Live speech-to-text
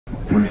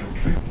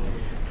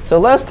So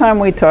last time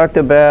we talked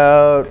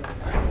about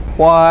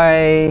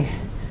why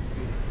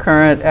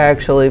current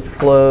actually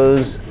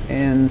flows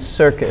in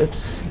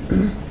circuits.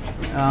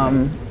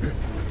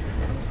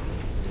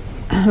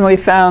 We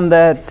found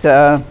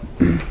that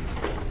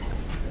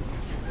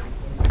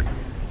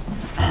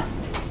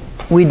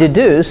we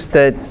deduced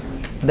that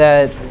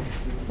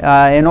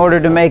in order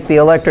to make the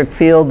electric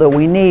field that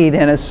we need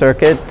in a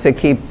circuit to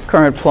keep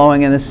current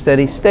flowing in a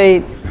steady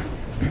state,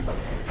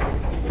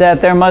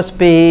 that there must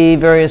be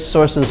various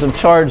sources of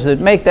charge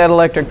that make that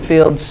electric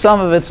field. Some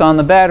of it's on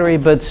the battery,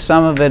 but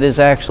some of it is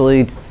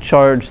actually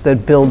charge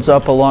that builds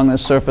up along the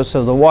surface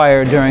of the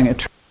wire during a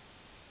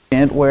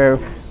transient where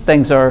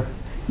things are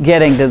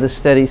getting to the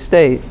steady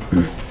state.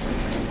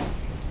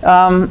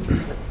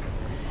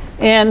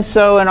 And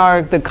so in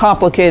the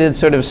complicated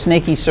sort of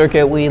snaky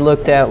circuit we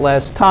looked at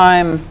last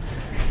time,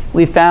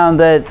 we found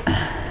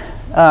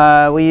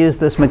that we used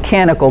this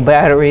mechanical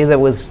battery that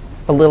was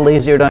a little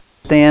easier to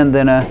understand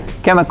than a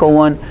chemical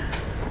one.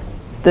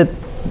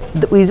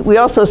 We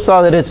also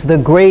saw that it's the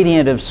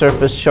gradient of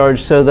surface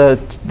charge, so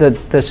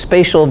the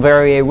spatial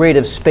rate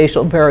of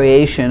spatial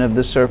variation of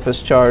the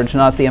surface charge,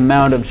 not the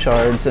amount of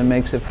charge that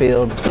makes a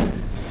field.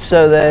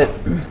 So that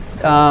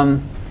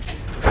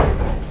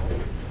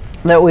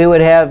that we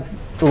would have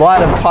a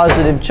lot of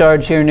positive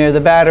charge here near the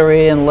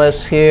battery, and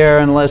less here,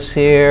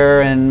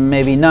 and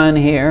maybe none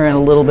here, and a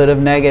little bit of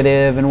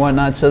negative and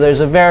whatnot. So there's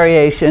a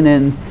variation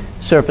in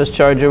surface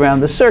charge around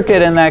the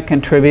circuit, and that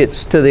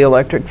contributes to the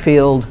electric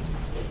field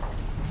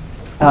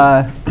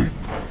that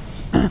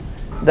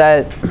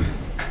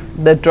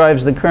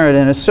drives the current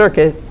in a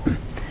circuit.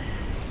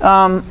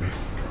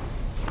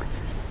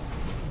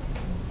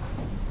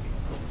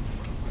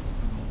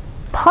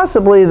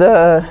 Possibly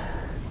the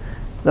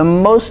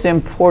most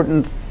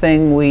important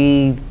thing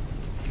we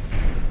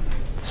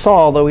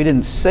saw, although we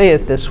didn't say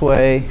it this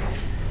way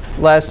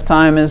last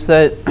time, is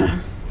that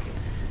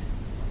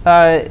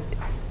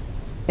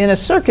in a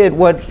circuit,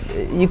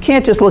 you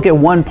can't just look at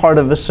one part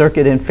of a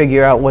circuit and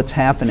figure out what's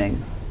happening.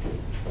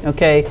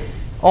 Okay,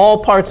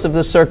 all parts of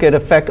the circuit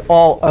affect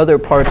all other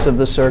parts of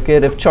the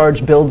circuit. If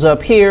charge builds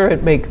up here,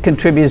 it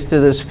contributes to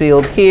this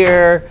field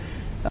here.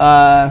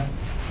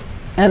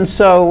 And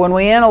so when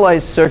we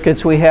analyze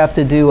circuits, we have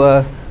to do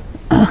a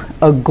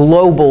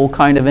global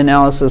kind of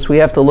analysis. We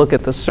have to look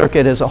at the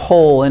circuit as a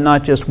whole and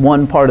not just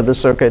one part of the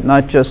circuit,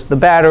 not just the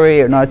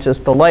battery or not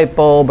just the light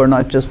bulb or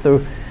not just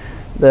the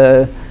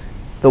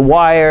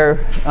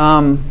wire,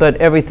 but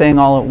everything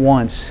all at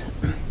once.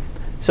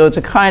 So it's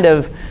a kind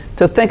of,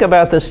 to think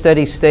about the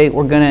steady state,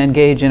 we're going to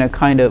engage in a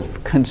kind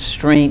of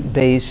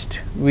constraint-based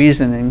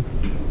reasoning.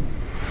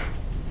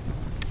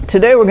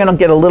 Today we're going to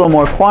get a little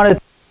more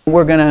quantitative.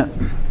 We're going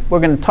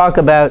to talk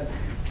about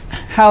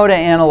how to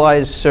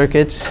analyze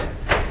circuits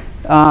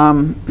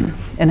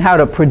and how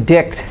to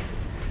predict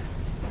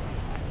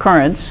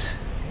currents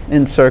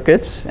in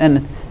circuits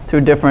and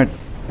through different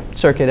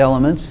circuit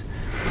elements.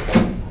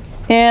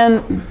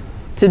 And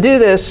to do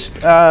this,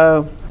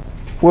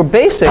 we're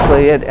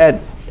basically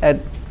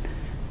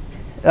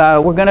we're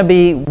going to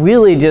be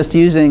really just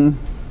using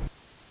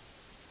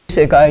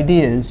basic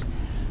ideas.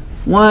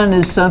 One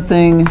is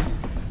something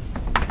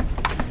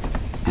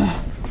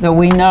that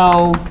we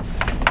know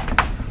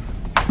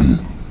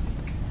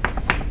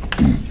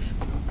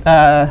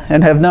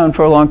and have known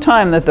for a long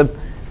time, that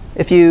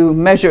if you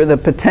measure the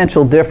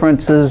potential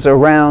differences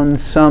around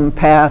some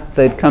path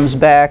that comes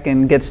back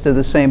and gets to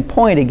the same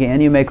point again,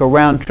 you make a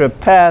round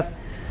trip path,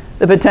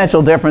 the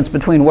potential difference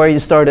between where you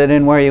started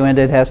and where you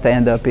ended has to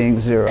end up being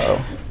 0.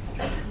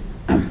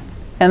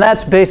 And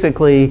that's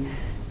basically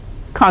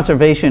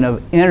conservation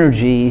of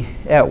energy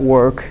at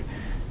work,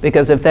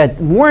 because if that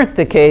weren't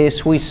the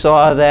case, we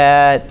saw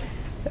that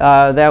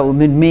that would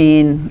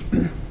mean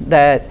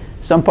that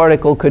some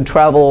particle could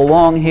travel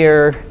along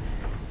here,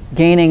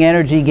 gaining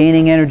energy,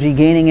 gaining energy,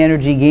 gaining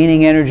energy,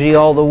 gaining energy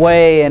all the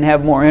way, and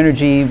have more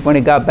energy when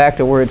it got back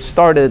to where it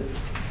started,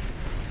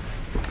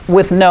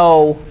 with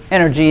no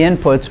energy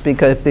inputs,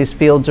 because these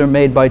fields are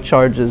made by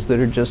charges that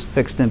are just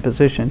fixed in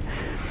position.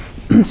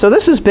 So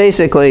this is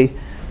basically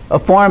a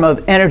form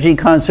of energy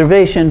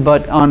conservation,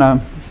 but on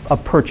a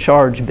per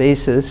charge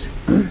basis.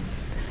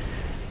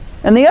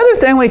 And the other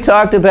thing we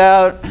talked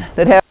about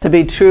that has to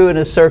be true in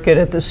a circuit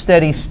at the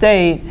steady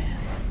state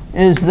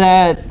is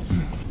that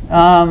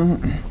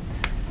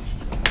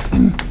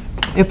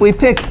if we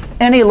pick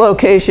any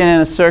location in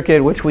a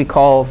circuit which we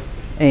call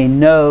a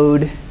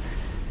node,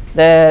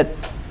 that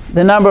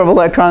the number of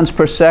electrons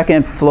per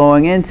second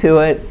flowing into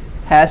it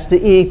has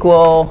to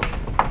equal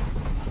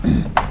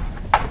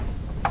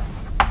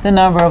the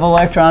number of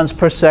electrons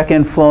per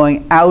second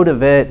flowing out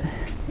of it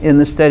in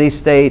the steady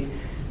state.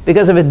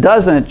 Because if it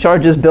doesn't,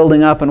 charge is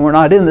building up and we're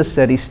not in the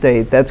steady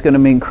state. That's going to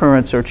mean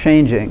currents are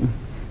changing.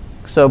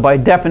 So by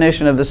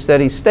definition of the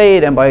steady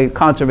state and by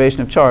conservation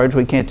of charge,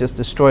 we can't just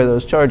destroy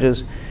those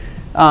charges.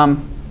 That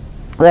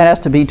has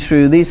to be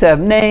true. These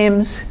have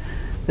names.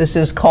 This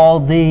is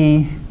called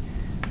the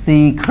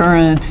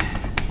current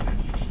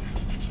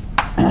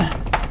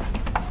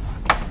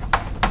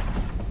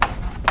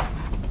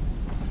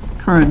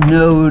current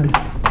node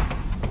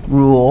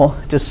rule.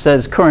 It just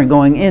says current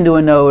going into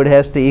a node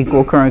has to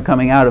equal current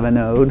coming out of a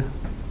node.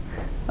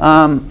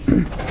 And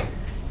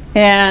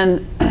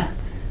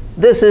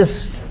this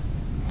is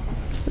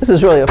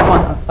really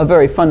a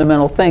very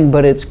fundamental thing,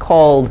 but it's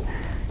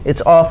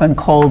often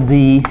called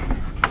the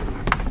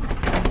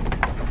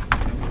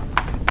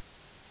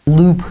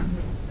loop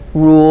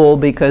rule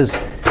because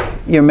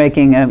you're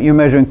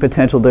measuring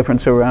potential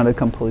difference around a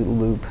complete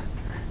loop.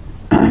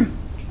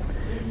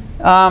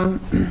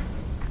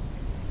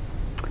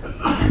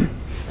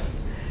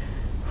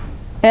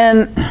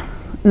 And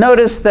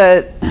notice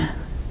that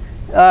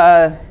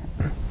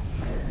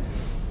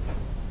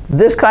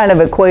this kind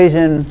of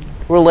equation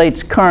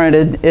relates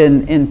current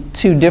in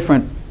two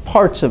different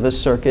parts of a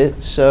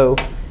circuit. So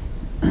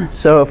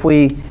if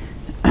we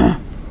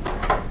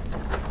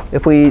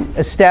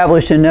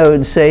establish a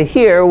node, say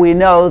here, we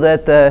know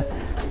that the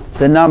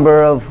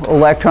number of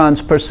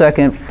electrons per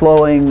second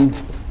flowing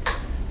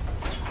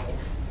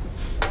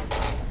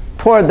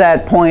toward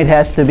that point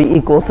has to be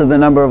equal to the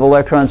number of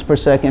electrons per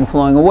second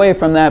flowing away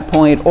from that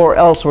point, or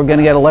else we're going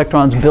to get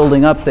electrons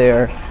building up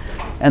there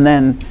and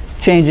then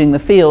changing the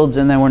fields,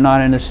 and then we're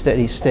not in a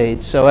steady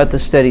state. So at the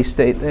steady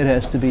state, that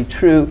has to be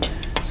true.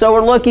 So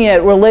we're looking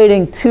at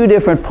relating two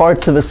different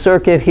parts of a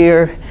circuit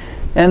here.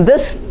 And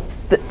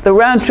the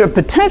round-trip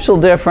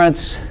potential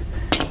difference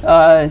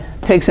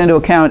takes into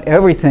account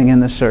everything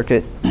in the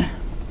circuit.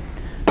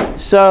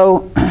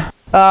 So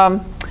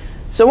what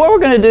we're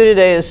going to do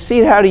today is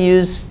see how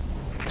to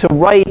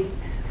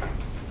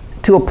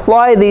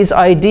apply these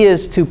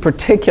ideas to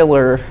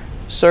particular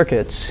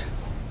circuits.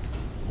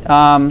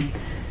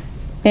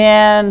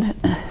 And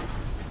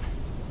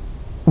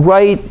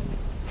write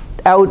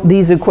out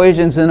these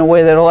equations in a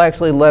way that will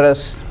actually let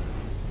us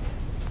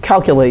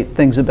calculate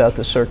things about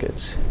the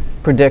circuits,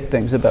 predict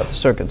things about the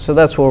circuits. So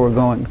that's where we're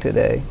going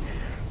today.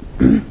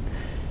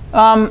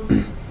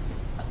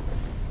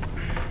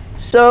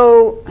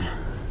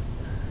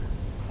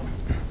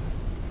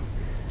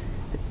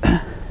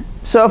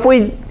 So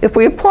if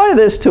we apply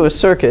this to a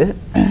circuit,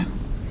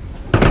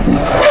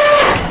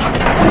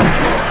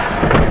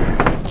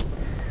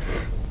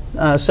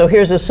 so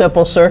here's a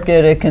simple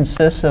circuit. It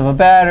consists of a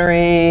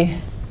battery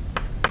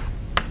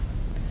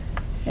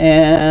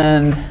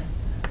and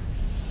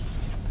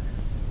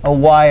a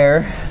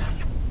wire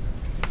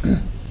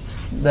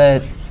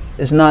that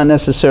is not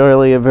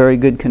necessarily a very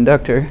good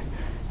conductor.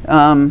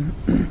 In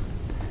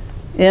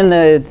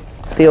the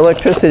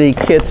electricity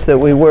kits that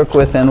we work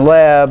with in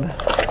lab,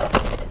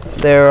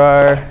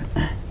 they're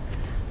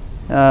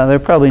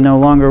probably no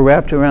longer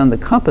wrapped around the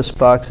compass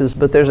boxes,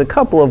 but there's a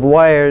couple of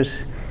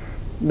wires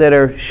that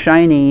are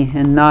shiny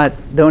and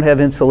don't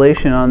have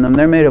insulation on them.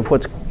 They're made of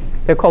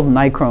they're called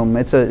Nichrome.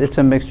 It's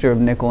a mixture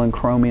of nickel and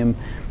chromium.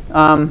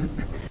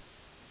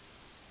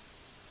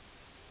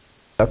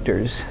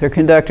 They're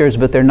conductors,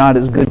 but they're not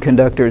as good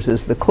conductors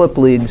as the clip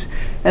leads.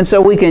 And so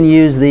we can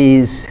use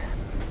these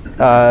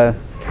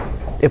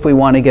if we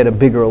want to get a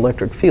bigger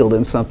electric field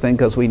in something,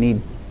 because we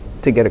need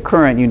to get a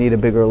current, you need a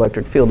bigger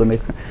electric field to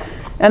make.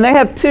 And they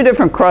have two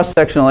different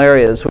cross-sectional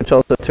areas, which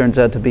also turns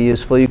out to be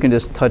useful. You can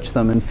just touch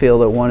them and feel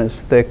that one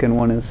is thick and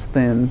one is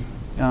thin.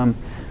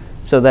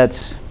 So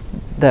that's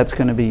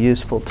going to be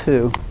useful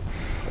too.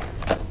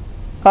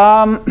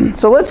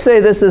 So let's say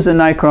this is a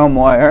nichrome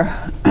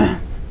wire.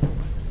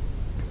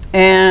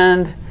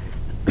 And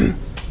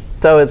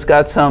so it's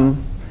got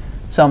some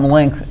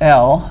length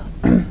L.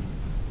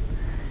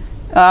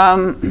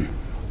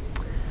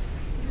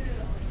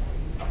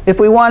 If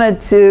we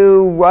wanted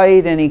to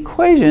write an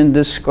equation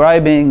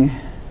describing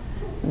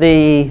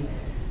the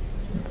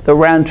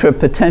round-trip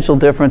potential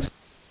difference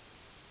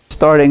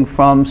starting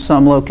from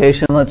some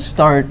location, let's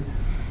start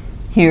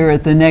here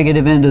at the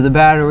negative end of the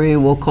battery.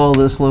 We'll call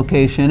this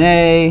location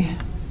A.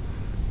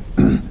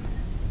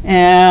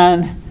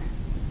 And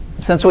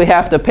since we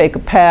have to pick a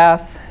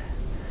path,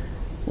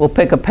 we'll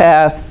pick a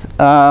path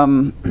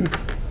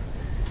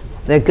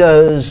that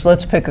goes,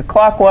 let's pick a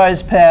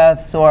clockwise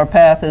path. So our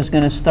path is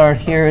going to start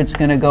here. It's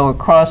going to go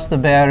across the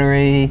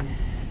battery,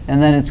 and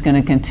then it's going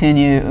to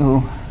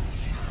continue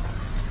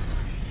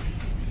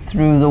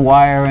through the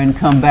wire and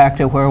come back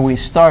to where we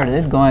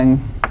started,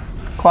 going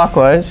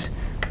clockwise.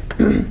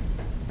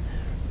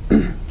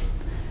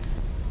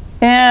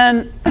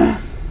 And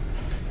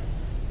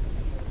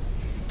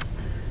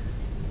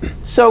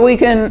so we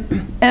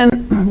can,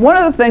 and one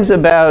of the things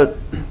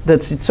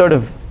that's sort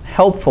of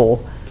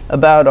helpful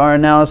about our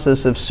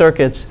analysis of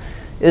circuits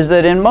is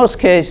that in most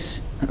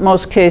cases,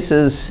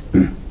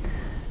 the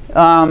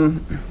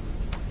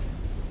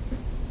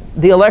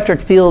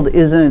electric field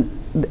isn't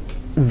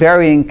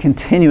varying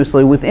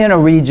continuously. Within a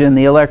region,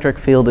 the electric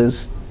field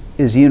is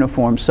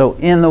uniform. So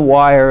in the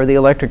wire, the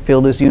electric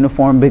field is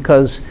uniform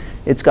because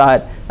it's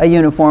got a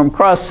uniform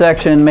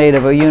cross-section made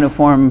of a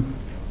uniform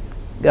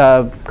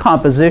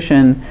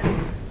composition.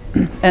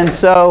 And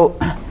so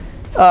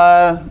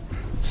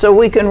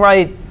we can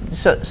write,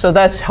 so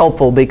that's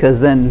helpful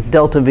because then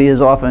delta V is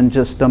often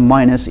just a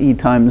minus E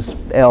times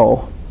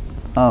L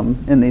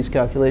in these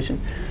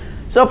calculations.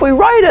 So if we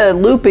write a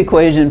loop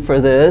equation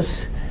for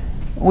this,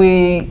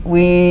 we'd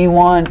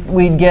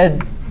get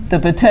the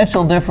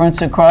potential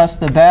difference across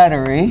the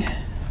battery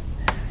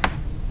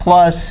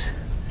plus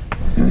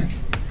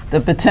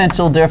the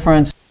potential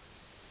difference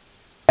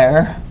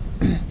there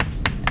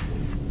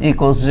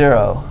equals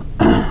 0.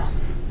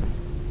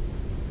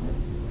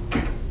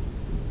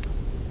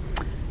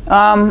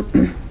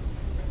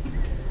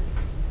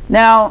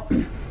 Now,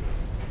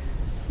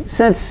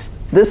 since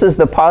this is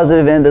the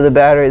positive end of the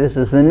battery, this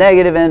is the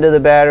negative end of the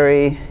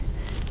battery,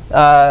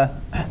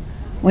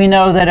 we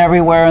know that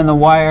everywhere in the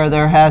wire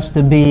there has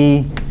to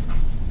be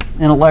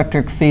an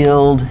electric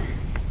field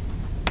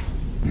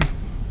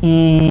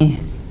E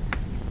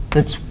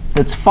that's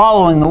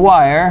following the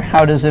wire.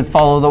 How does it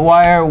follow the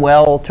wire?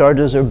 Well,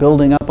 charges are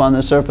building up on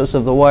the surface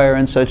of the wire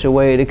in such a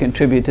way to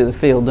contribute to the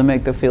field, to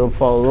make the field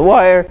follow the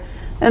wire.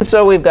 And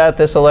so we've got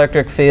this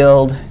electric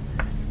field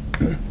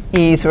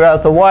E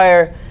throughout the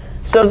wire.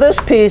 So this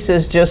piece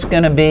is just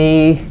going to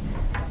be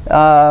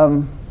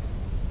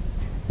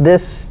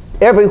this,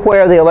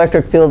 everywhere the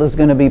electric field is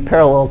going to be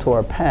parallel to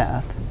our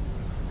path.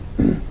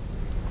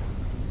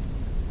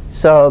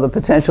 So the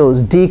potential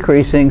is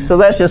decreasing. So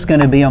that's just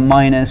going to be a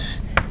minus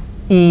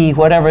E,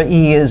 whatever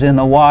E is in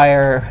the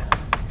wire,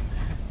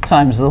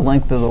 times the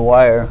length of the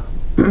wire.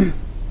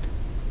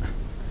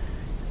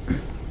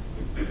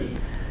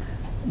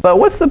 But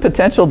what's the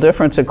potential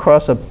difference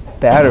across a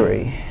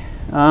battery?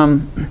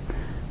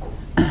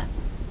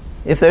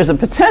 If there's a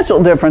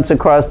potential difference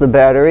across the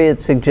battery, it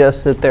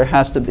suggests that there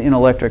has to be an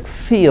electric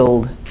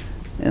field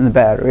in the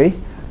battery.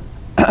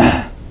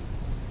 And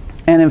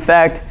in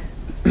fact,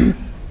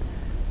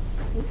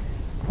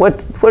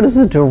 what does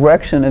the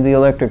direction of the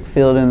electric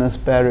field in this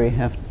battery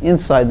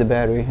inside the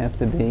battery have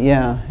to be?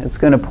 Yeah, it's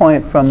going to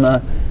point from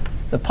the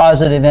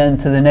positive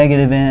end to the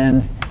negative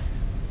end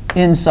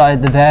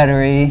inside the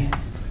battery.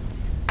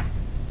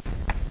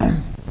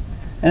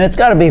 And it's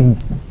got to be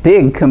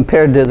big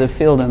compared to the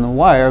field in the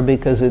wire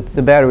because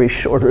the battery's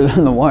shorter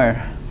than the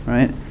wire,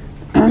 right?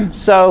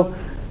 So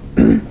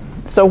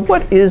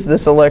what is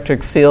this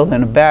electric field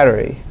in a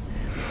battery?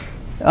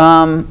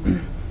 Well,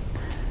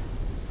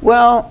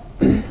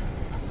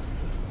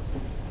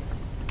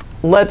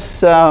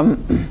 let's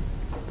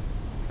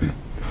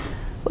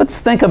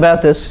think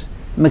about this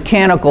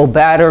mechanical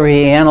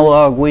battery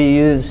analog we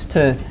use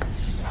to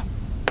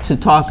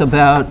talk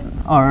about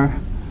our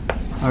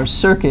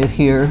circuit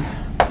here.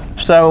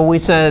 So we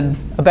said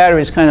a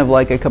battery is kind of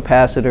like a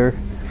capacitor.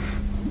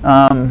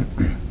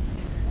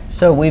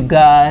 So we've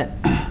got,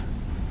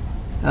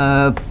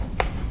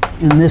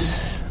 in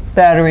this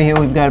battery here,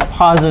 we've got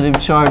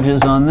positive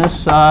charges on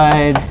this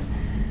side.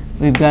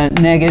 We've got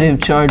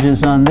negative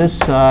charges on this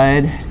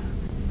side.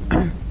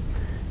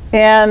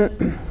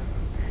 And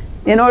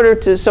in order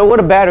to, so what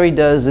a battery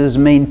does is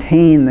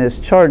maintain this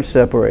charge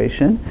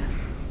separation.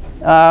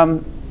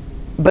 But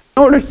in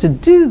order to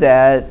do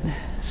that,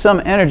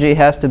 some energy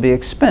has to be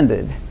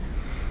expended.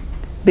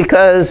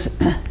 Because,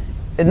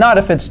 not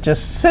if it's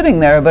just sitting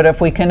there, but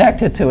if we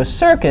connect it to a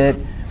circuit,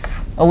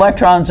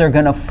 electrons are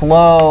going to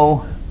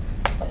flow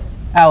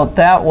out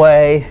that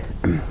way,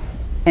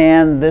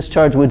 and this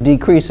charge would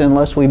decrease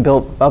unless we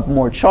built up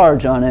more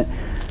charge on it.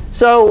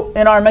 So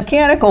in our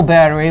mechanical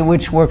battery,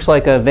 which works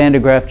like a Van de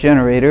Graaff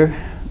generator,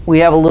 we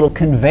have a little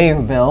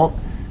conveyor belt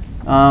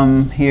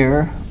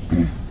here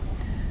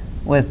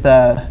with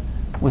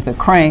a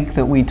crank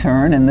that we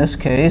turn in this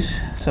case.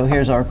 So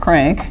here's our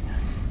crank.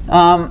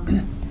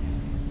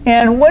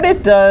 And what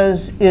it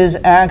does is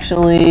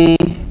actually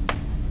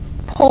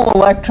pull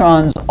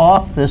electrons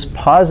off this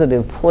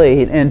positive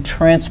plate and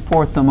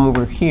transport them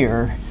over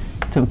here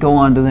to go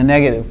onto the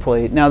negative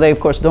plate. Now they of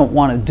course don't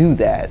want to do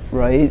that,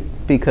 right?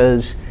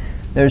 Because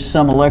there's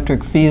some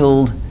electric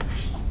field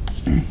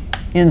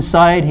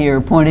inside here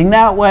pointing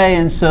that way,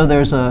 and so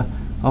there's a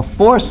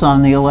force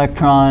on the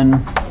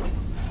electron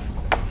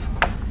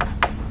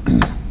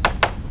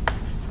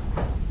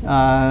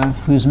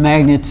whose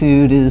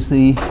magnitude is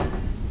the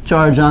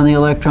charge on the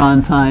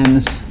electron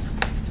times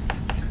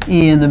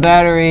E in the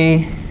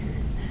battery.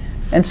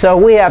 And so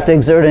we have to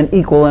exert an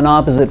equal and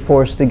opposite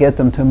force to get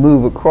them to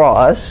move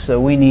across.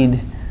 So we need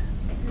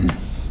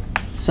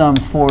some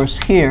force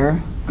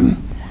here.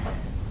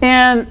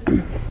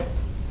 And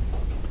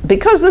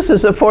because this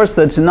is a force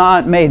that's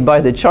not made by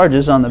the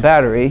charges on the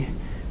battery,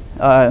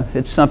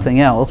 it's something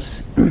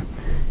else,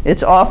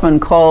 it's often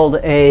called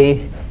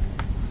a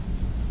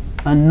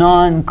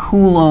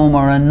non-Coulomb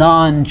or a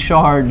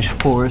non-charge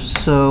force.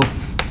 So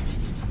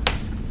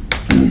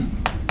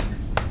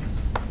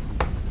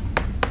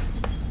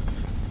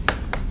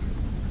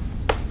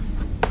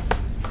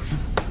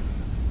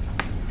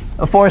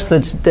a force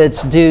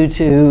that's due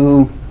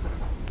to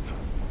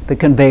the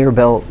conveyor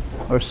belt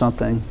or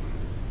something.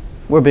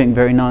 We're being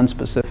very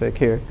non-specific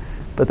here,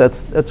 but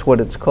that's what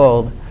it's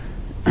called.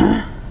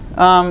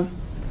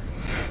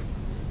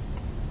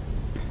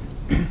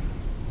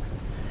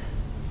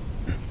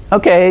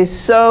 Okay,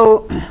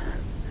 so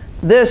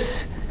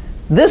this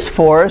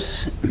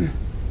force,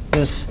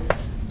 this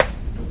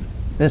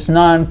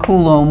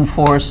non-Coulomb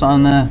force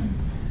on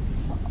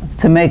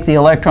to make the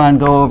electron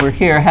go over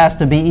here has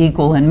to be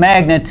equal in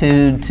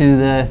magnitude to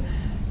the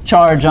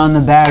charge on the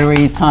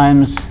battery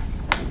times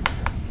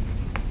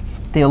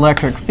the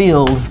electric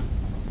field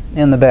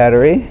in the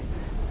battery.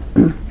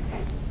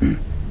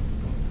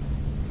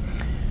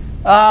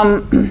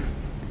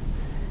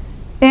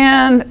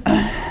 And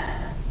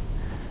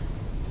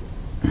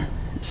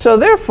so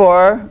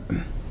therefore,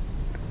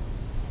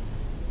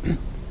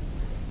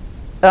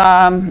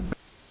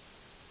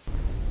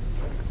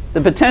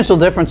 the potential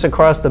difference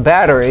across the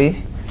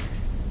battery,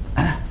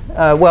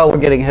 well, we're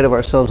getting ahead of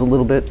ourselves a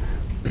little bit.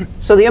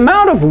 So the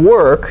amount of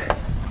work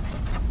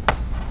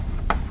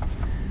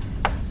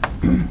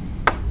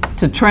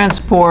to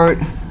transport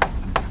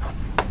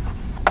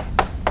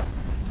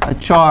a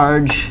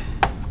charge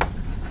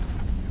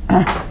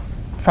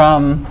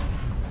from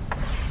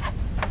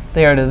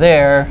there to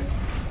there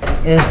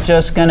is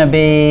just going to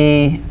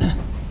be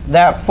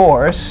that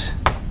force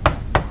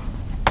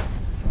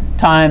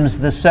times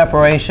the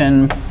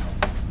separation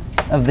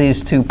of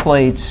these two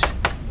plates,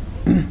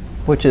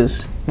 which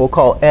is, we'll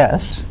call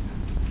S,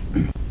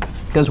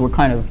 because we're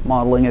kind of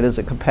modeling it as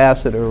a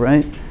capacitor,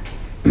 right?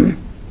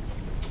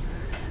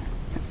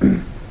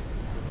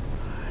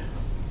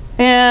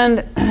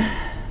 And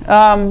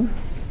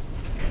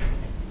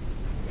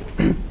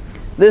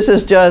this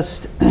is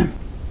just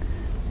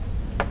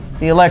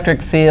the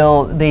electric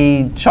field,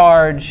 the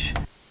charge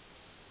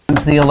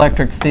times the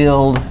electric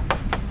field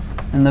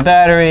in the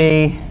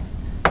battery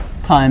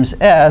times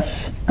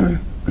S.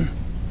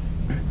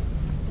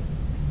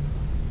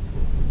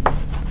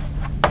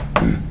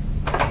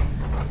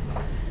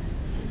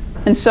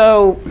 And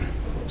so,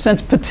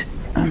 since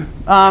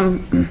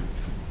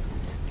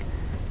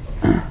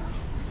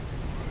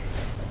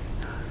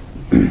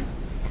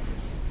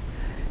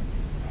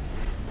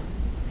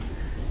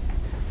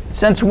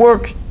since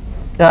work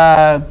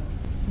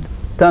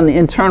done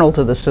internal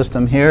to the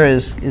system here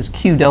is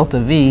Q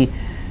delta V,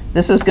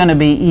 this is going to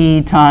be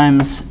E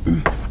times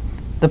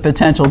the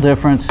potential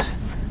difference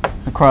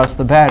across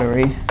the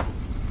battery,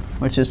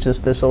 which is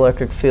just this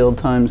electric field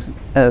times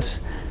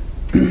S.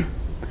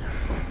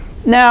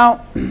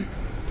 Now,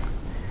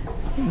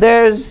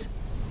 there's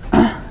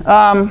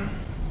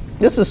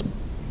this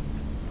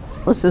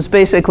is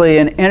basically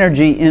an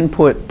energy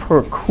input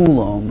per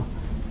Coulomb,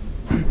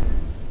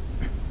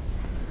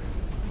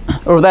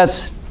 or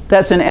that's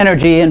an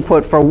energy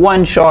input for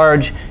one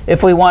charge.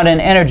 If we want an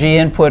energy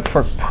input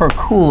for per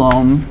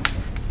Coulomb,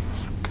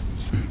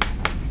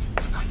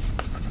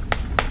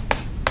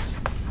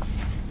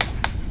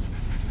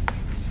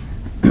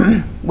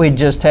 we'd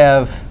just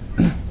have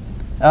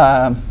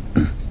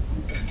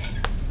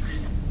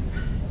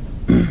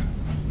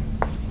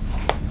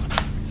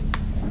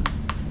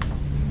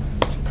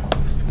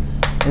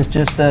it's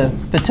just the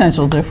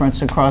potential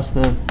difference across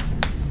the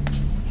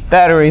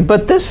battery.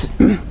 But this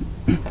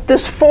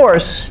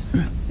force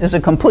is a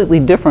completely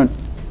different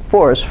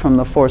force from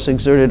the force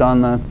exerted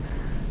on the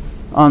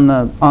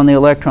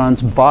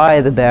electrons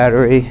by the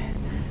battery,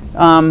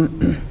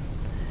 and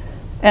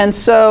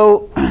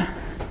so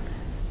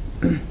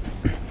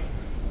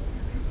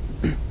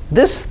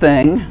this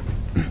thing,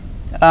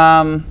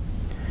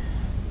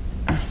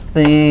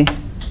 the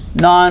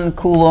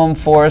non-Coulomb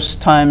force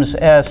times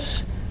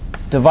S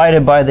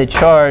divided by the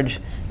charge,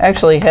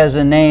 actually has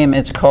a name.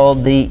 It's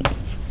called the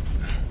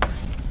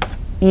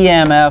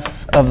EMF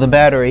of the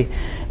battery.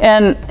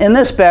 And in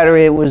this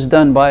battery, it was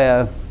done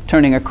by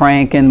turning a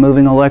crank and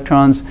moving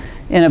electrons.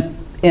 In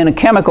a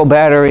chemical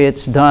battery,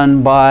 it's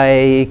done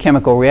by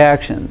chemical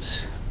reactions,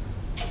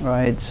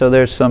 right? So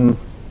there's some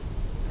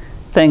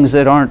things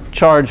that aren't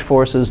charge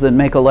forces that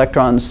make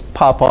electrons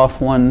pop off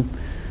one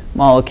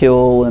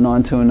molecule and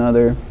onto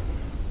another.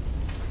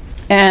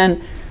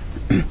 And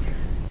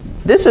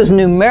this is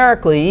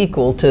numerically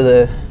equal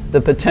to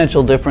the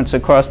potential difference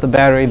across the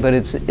battery, but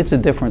it's a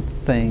different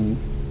thing.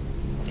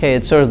 Okay,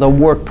 it's sort of the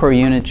work per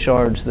unit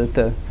charge that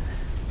a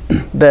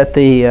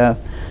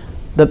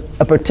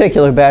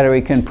particular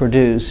battery can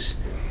produce.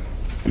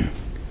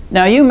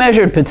 Now, you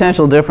measured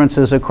potential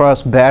differences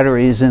across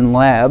batteries in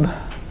lab,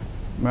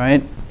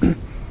 right?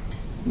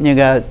 You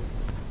got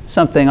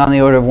something on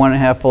the order of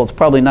 1.5 volts,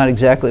 probably not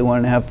exactly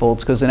 1.5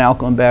 volts, because an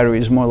alkaline battery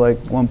is more like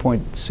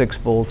 1.6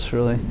 volts,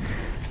 really.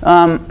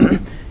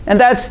 And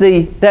that's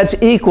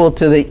equal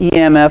to the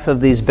EMF of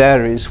these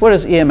batteries. What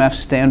does EMF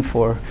stand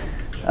for?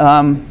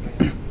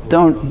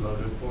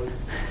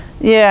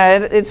 Yeah,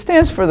 it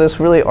stands for this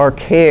really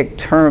archaic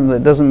term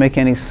that doesn't make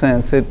any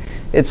sense. It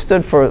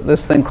stood for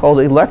this thing called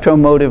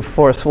electromotive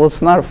force. Well,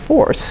 it's not a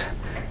force.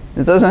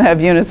 It doesn't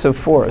have units of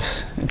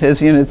force. It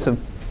has units of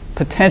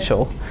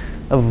potential,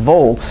 of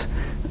volts.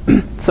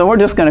 So we're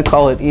just going to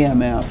call it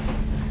EMF.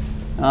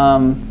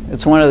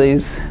 It's one of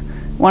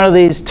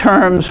these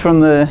terms from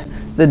the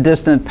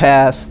distant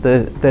past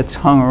that's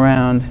hung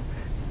around.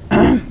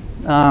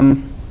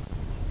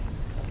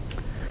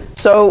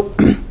 So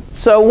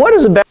what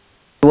is a battery?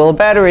 Well, a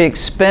battery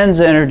expends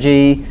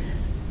energy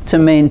to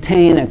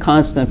maintain a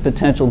constant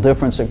potential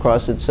difference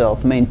across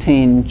itself,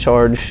 maintain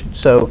charge.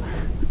 So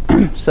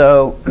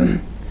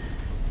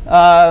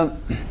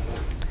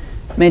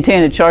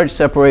maintain a charge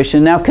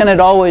separation. Now, can it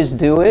always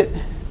do it?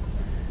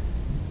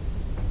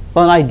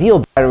 Well, an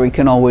ideal battery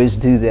can always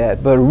do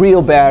that, but a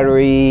real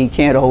battery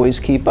can't always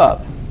keep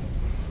up.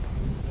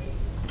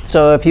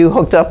 So if you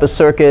hooked up a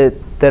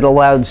circuit that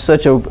allowed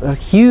such a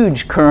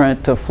huge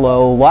current to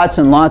flow, lots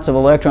and lots of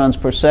electrons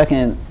per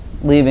second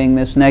leaving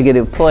this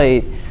negative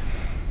plate,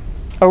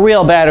 a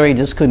real battery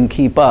just couldn't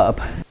keep up,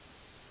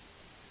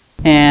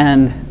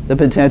 and the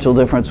potential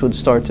difference would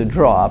start to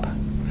drop.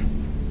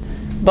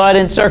 But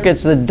in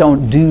circuits that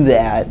don't do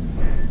that,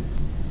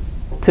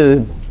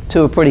 to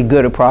a pretty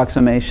good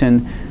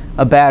approximation,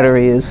 a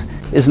battery is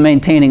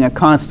maintaining a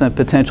constant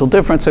potential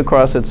difference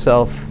across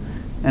itself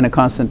and a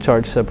constant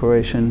charge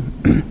separation.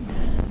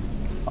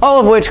 All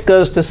of which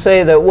goes to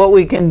say that what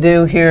we can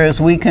do here is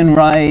we can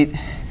write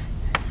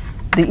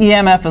the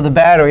EMF of the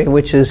battery,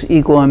 which is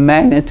equal in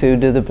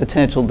magnitude to the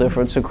potential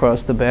difference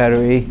across the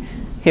battery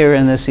here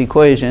in this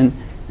equation,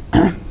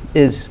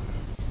 is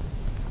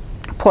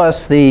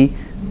plus the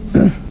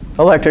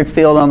electric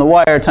field on the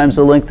wire times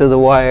the length of the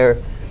wire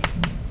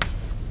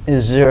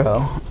is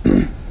 0.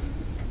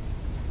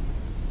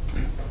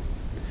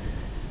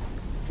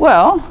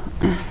 Well,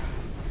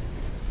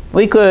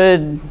 we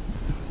could,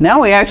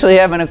 now we actually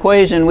have an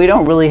equation. We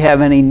don't really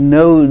have any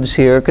nodes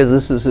here because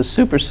this is a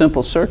super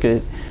simple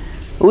circuit.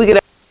 We could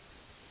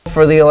have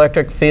for the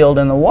electric field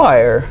in the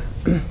wire.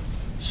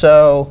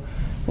 So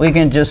we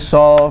can just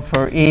solve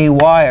for E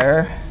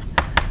wire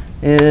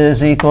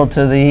is equal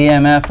to the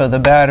EMF of the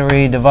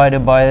battery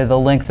divided by the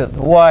length of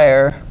the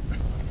wire.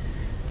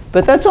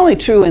 But that's only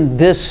true in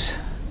this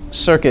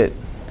circuit.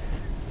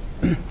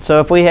 So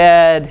if we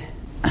had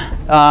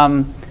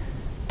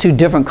two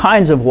different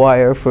kinds of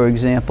wire, for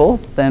example,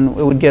 then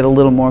it would get a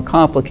little more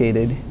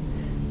complicated.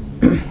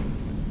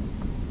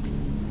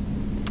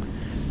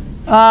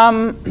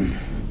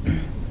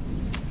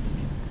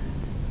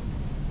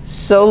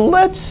 So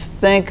let's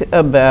think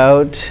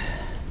about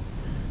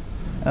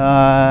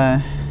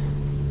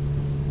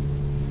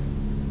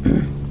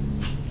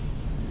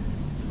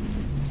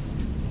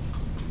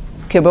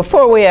okay,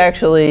 before we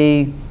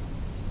actually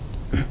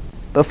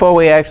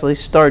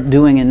start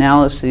doing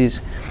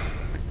analyses,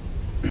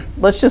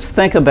 let's just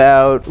think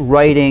about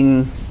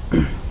writing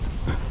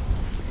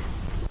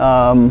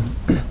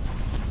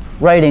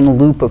writing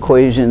loop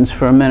equations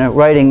for a minute,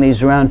 writing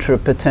these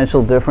round-trip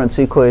potential difference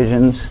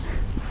equations.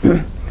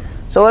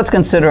 So let's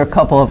consider a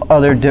couple of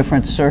other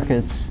different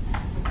circuits.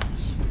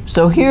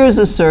 So here's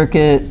a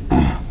circuit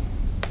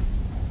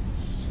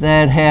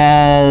that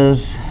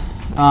has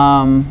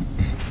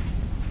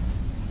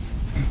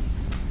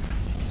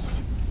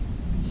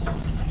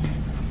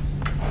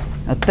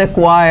a thick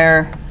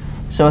wire,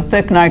 so a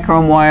thick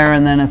nichrome wire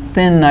and then a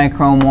thin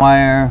nichrome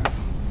wire.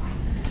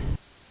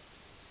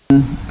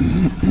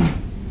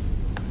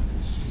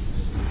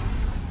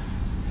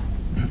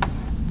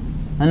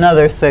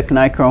 Another thick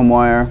nichrome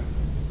wire.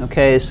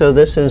 Okay, so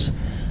this is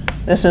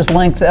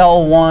length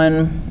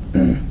L1,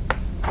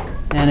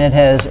 and it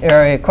has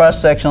area,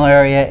 cross-sectional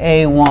area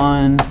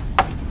A1,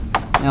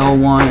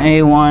 L1,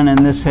 A1,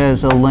 and this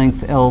has a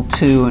length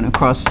L2 and a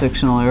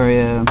cross-sectional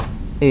area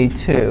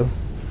A2.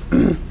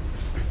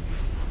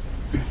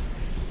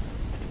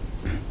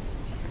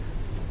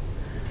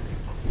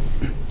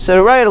 So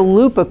to write a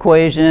loop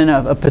equation,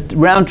 a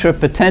round-trip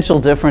potential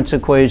difference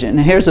equation, and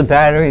here's a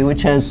battery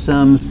which has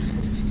some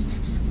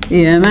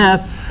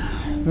EMF.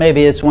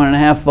 Maybe it's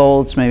 1.5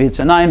 volts, maybe it's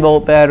a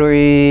 9-volt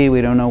battery, we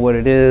don't know what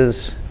it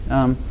is.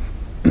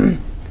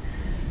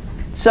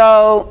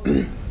 So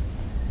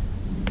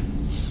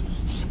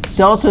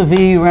delta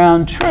V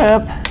round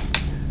trip,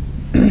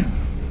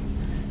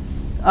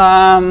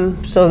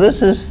 so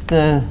this is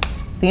the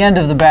end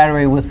of the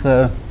battery with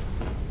the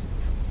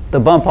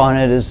bump on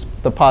it is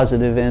the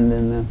positive end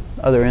and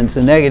the other end's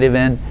the negative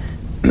end.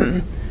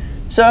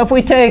 So if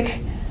we take,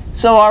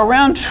 so our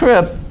round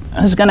trip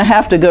is going to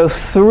have to go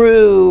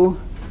through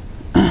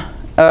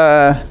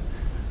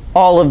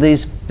all of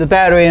these, the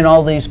battery and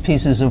all these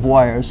pieces of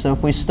wire. So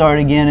if we start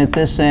again at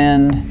this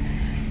end,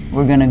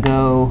 we're going to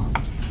go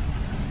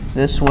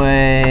this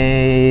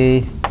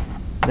way,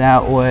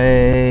 that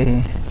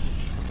way,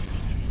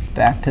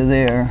 back to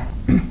there.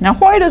 Now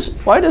why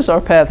does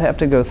our path have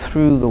to go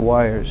through the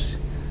wires?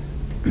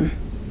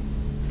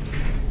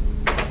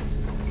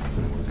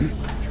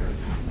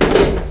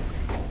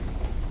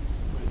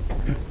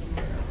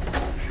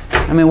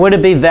 I mean, would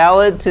it be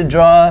valid to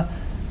draw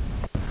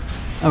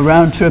a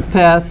round-trip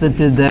path that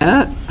did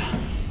that?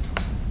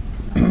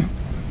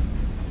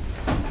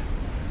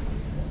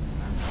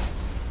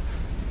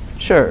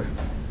 Sure,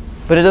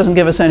 but it doesn't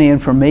give us any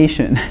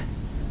information.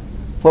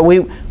 Well,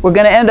 we're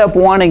going to end up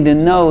wanting to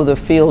know the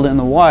field in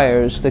the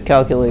wires to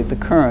calculate the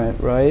current,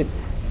 right?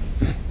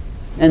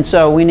 And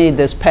so we need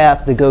this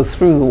path to go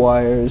through the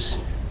wires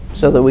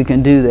so that we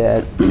can do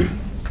that.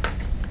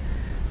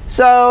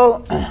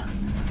 So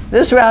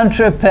this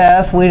round-trip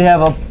path, we'd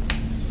have a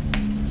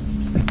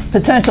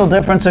potential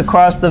difference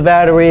across the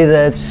battery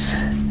that's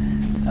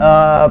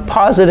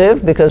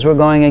positive because we're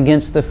going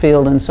against the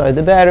field inside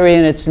the battery,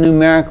 and it's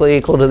numerically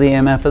equal to the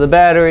EMF of the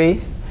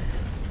battery.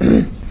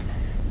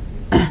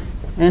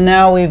 And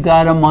now we've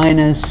got a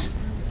minus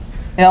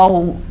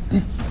L,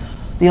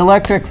 the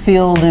electric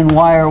field in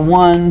wire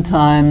 1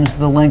 times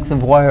the length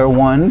of wire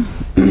 1.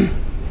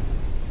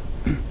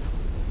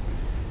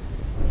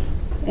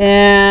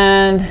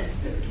 And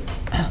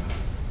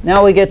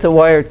now we get to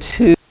wire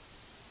 2,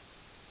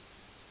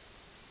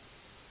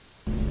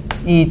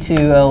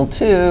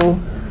 E2L2,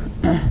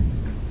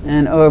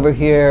 and over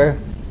here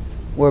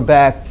we're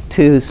back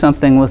to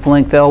something with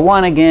length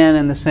L1 again,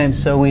 and the same,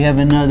 so we have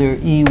another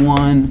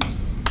E1,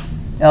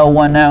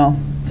 L1 now.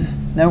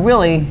 Now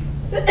really,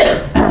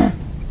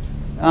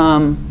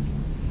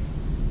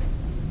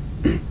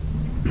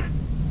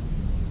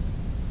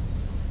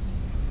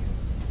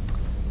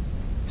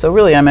 so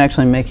really I'm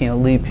actually making a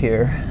leap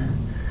here.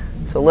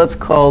 So let's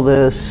call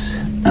this,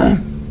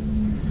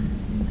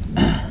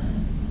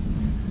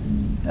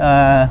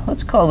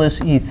 let's call this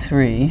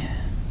E3.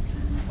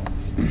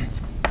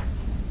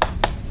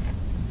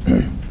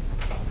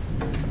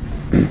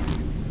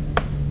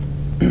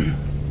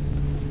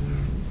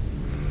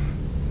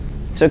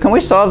 So can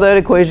we solve that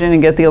equation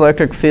and get the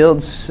electric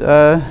fields?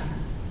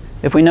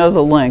 If we know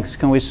the lengths,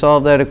 can we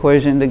solve that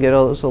equation to get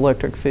all those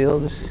electric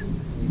fields?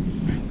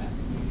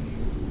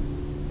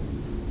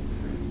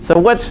 So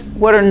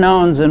what are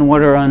knowns and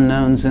what are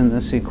unknowns in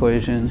this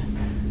equation?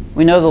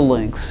 We know the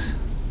lengths.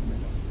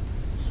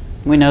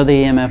 We know the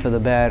EMF of the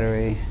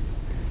battery.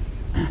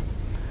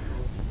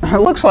 It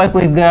looks like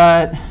we've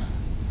got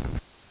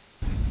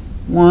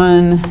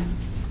 1,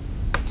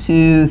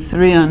 2,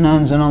 3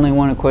 unknowns and only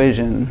one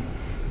equation.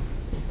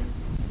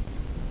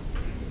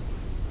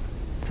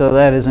 So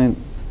that isn't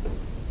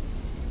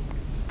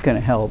going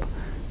to help.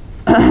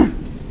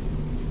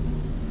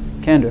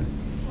 Kendra.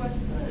 What's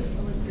the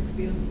electric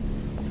field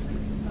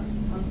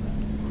on that?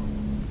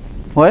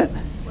 What?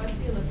 What's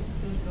the electric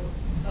field go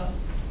up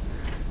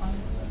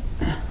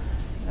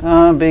on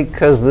that?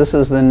 Because this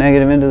is the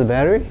negative end of the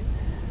battery.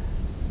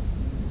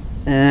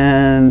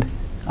 And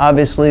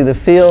obviously the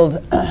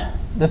field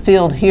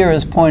here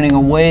is pointing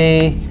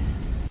away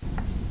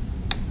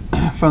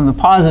from the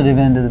positive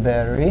end of the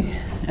battery.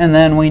 And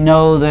then we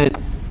know that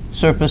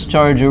surface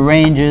charge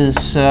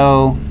arranges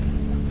so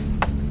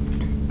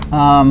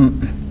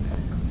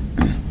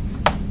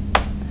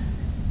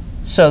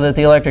that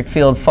the electric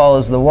field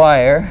follows the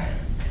wire.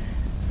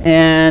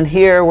 And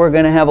here we're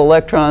going to have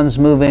electrons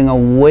moving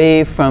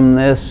away from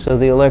this, so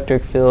the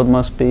electric field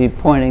must be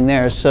pointing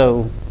there.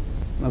 So,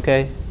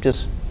 okay,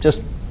 just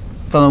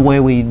from the way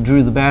we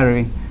drew the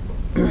battery.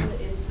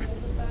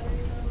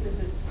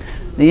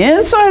 The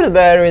inside of the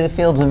battery, the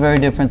field's a very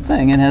different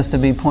thing. It has to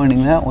be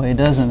pointing that way,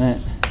 doesn't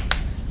it?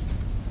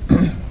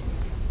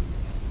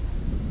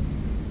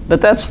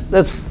 But that's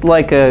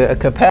like a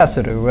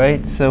capacitor,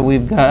 right? So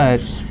we've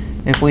got,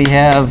 if we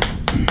have,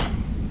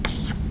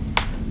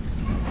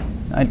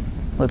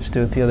 let's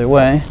do it the other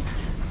way.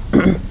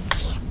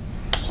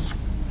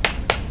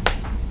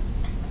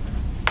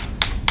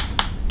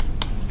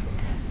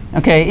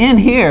 Okay, in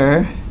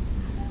here,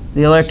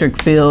 the electric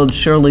field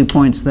surely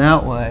points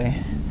that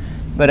way.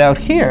 But out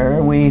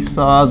here, we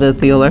saw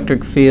that the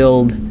electric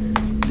field,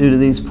 due to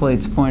these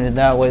plates, pointed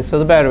that way. So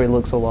the battery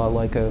looks a lot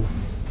like a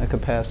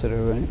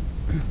capacitor, right?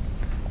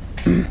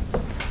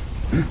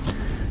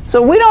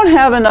 So we don't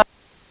have enough.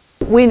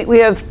 We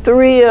have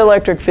 3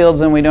 electric fields,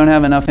 and we don't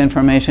have enough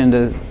information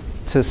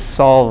to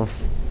solve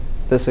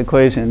this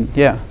equation.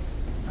 Yeah? I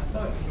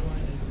thought E1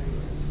 and E3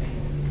 was the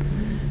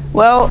same.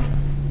 Well,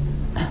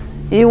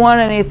 E1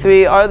 and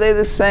E3, are they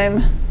the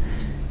same?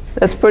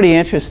 That's pretty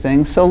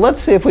interesting. So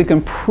let's see if we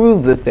can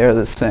prove that they're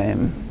the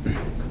same.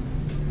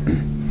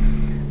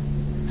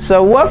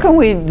 So what can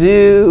we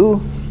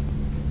do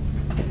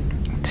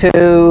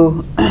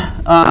to,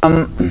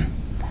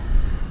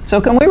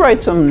 so can we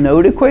write some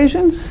node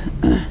equations?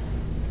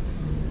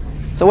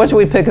 So what should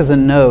we pick as a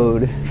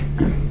node?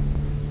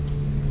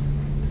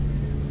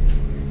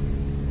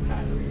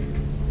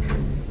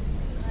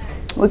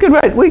 We could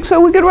write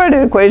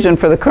an equation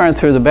for the current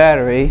through the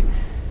battery.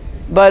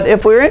 But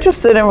if we're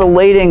interested in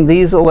relating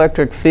these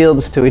electric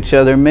fields to each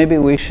other, maybe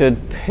we should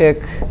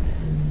pick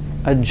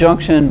a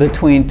junction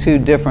between 2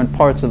 different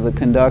parts of the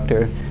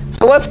conductor.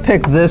 So let's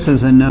pick this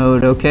as a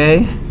node,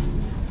 okay?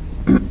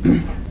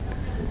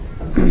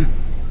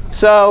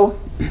 So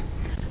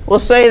we'll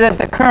say that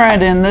the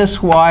current in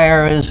this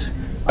wire is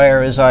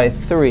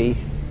I3,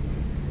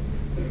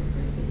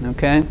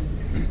 okay?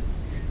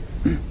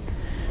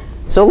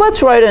 So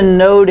let's write a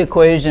node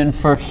equation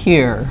for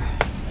here.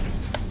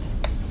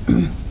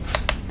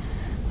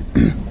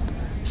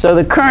 So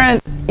the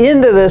current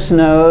into this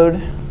node,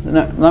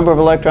 the number of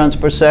electrons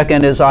per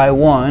second, is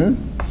I1.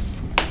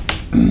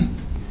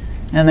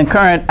 And the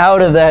current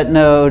out of that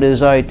node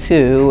is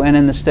I2. And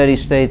in the steady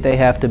state, they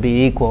have to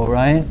be equal,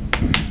 right?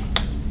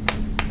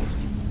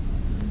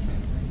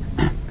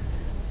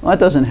 Well, that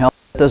doesn't help.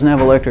 It doesn't have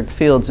electric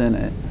fields in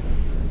it.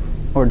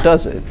 Or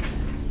does it?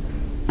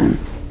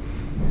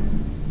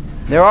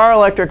 There are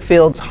electric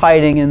fields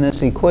hiding in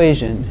this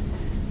equation.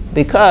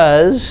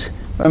 Because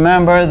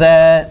remember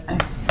that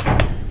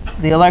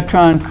the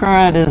electron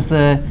current is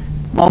the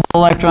mobile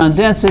electron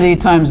density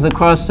times the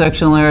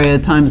cross-sectional area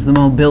times the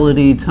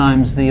mobility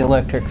times the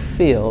electric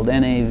field,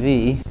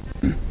 NAV.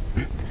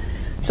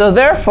 So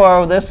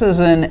therefore, this is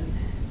and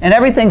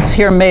everything's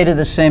here made of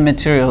the same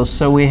materials.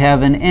 So we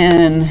have an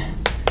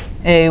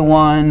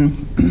NA1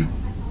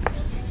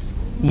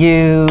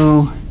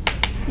 U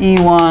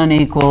E1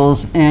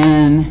 equals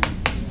NA2U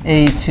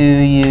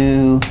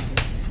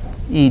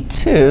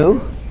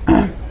E2.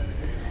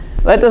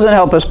 That doesn't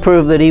help us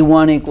prove that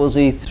E1 equals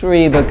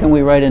E3, but can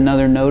we write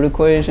another node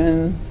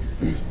equation?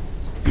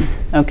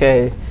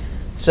 Okay,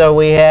 so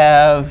we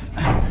have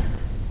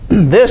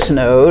this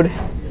node,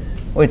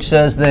 which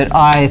says that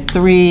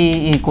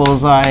I3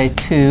 equals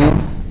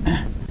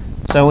I2.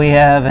 So we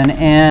have an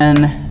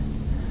N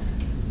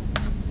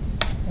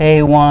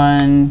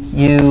A1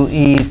 U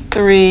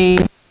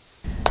E3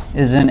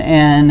 is an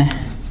N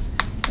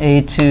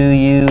A2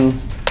 U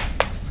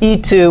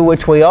E2,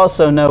 which we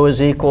also know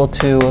is equal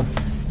to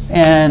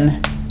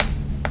N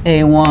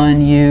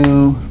A1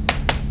 U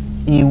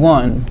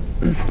E1.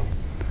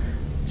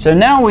 So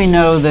now we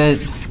know that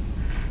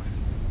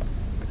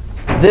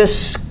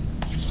this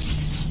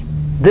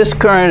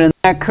current and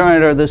that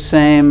current are the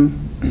same.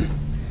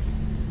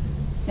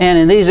 And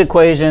in these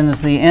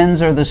equations, the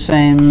N's are the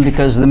same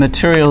because the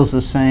material is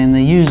the same,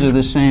 the U's are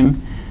the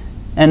same.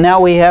 And now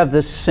we have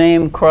the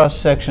same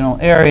cross-sectional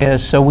area,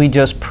 so we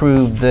just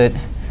proved that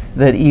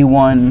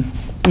E1,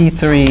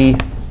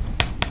 E3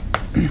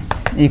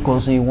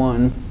 equals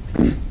E1.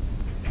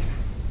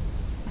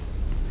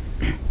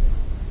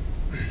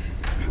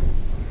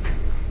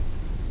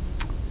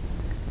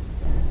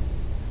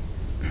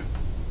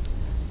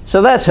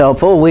 So that's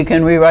helpful. We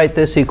can rewrite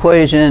this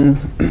equation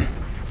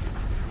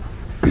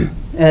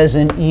as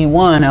an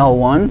E1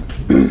 L1.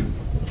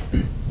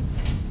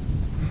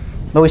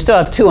 But we still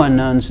have two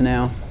unknowns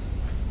now.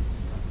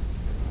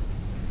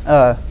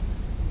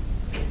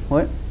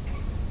 What?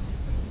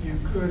 You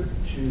could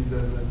choose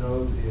as a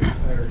node the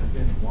entire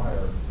thin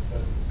wire.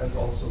 That's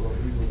also a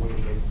legal way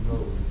to make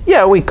node.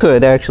 Yeah, we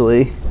could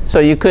actually. So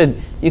you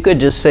could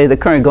just say the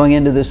current going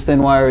into this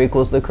thin wire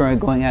equals the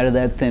current going out of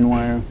that thin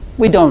wire.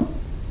 We don't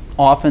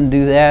often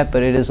do that,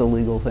 but it is a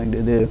legal thing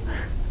to do.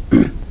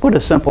 Would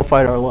have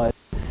simplified our life.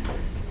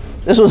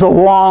 This was a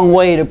long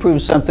way to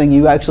prove something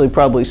you actually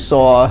probably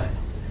saw.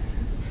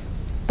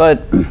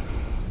 But,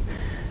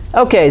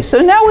 okay, so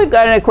now we've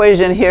got an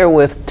equation here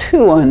with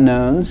two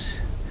unknowns.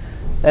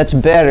 That's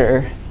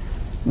better.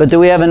 But do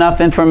we have enough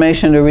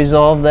information to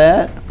resolve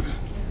that?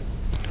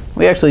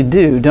 We actually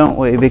do, don't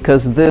we?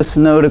 Because this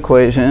node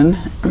equation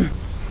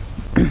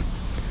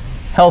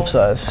helps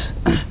us.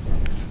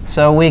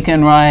 So we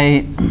can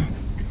write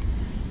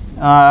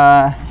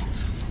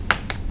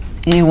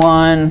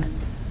E1,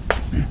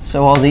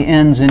 so all the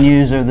N's and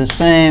U's are the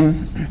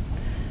same.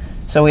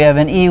 So we have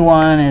an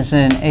E1 is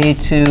an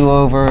A2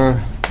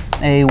 over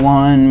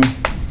A1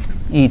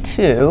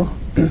 E2.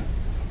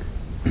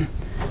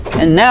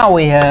 And now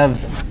we have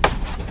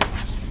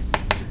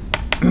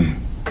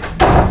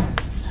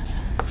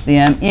the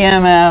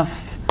EMF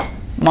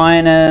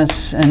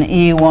minus an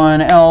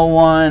E1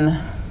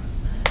 L1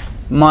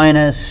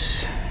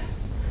 minus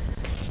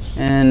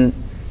and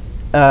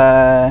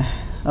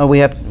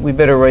we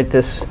better write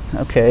this.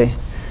 Okay,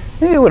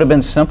 maybe it would have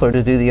been simpler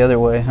to do the other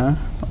way, huh?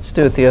 Let's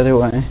do it the other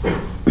way.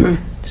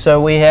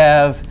 So we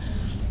have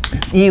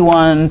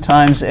E1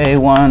 times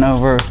A1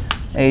 over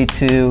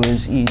A2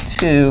 is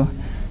E2.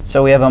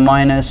 So we have a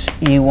minus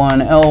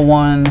E1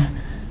 L1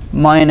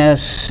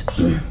 minus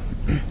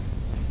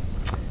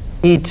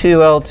E2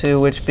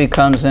 L2, which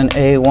becomes an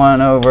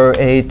A1 over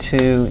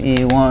A2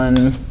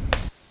 E1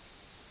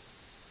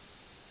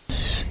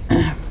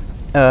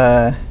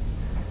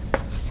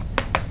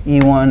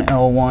 E1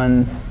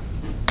 L1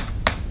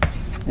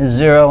 is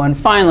 0. And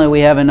finally, we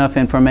have enough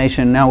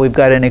information. Now we've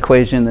got an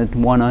equation that's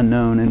one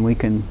unknown, and we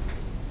can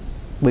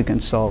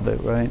solve it,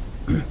 right?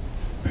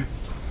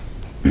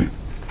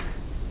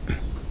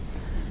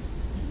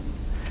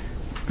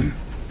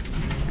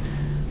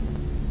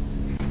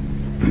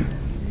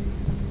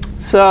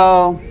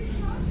 So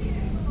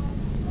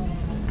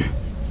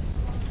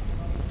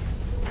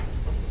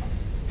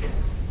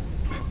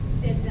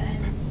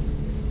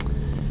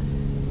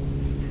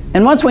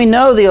and once we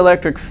know the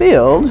electric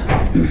field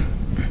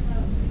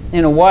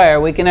in a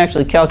wire, we can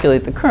actually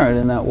calculate the current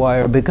in that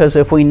wire, because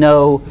if we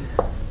know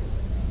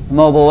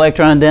mobile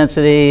electron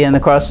density and the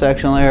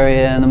cross-sectional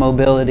area and the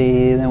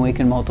mobility, then we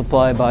can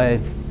multiply by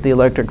the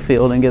electric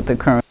field and get the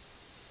current.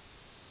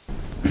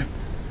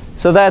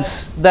 So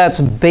that's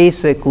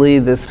basically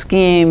the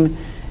scheme,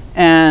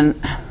 and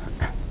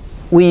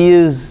we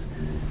use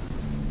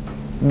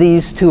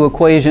these two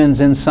equations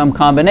in some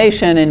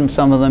combination. In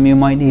some of them you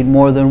might need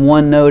more than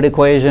one node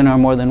equation or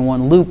more than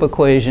one loop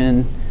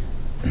equation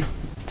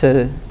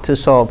to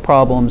solve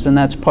problems, and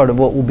that's part of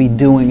what we'll be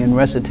doing in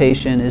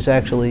recitation, is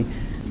actually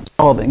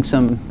solving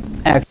some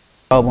actual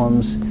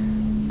problems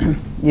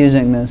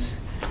using this.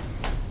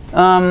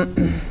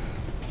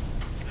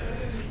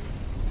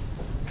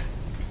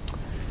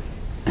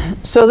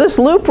 So this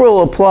loop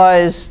rule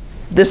applies,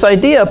 this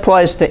idea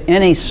applies to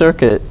any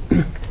circuit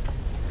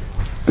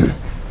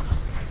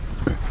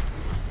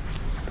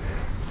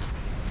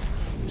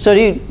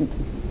So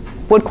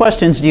what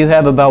questions do you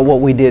have about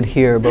what we did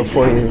here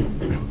before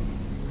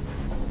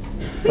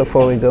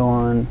we go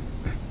on?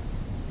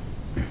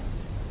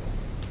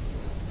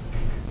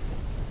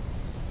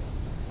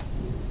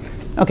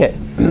 Okay.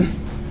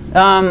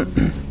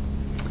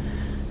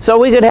 So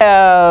we could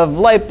have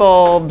light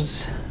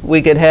bulbs.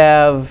 We could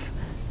have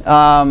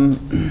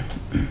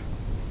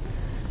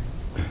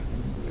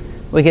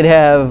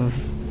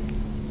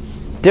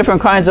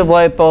different kinds of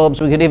light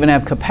bulbs. We could even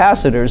have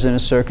capacitors in a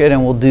circuit,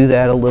 and we'll do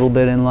that a little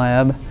bit in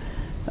lab.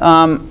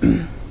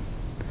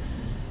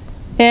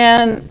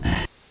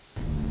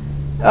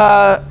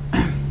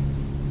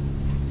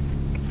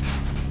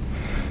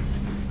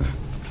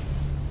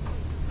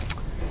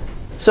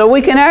 So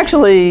we can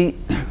actually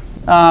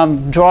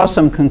draw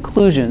some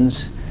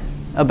conclusions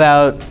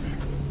about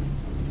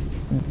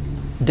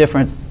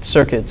different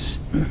circuits.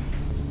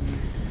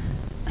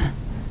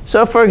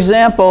 So for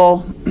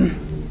example,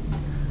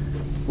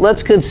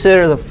 let's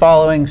consider the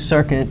following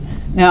circuit.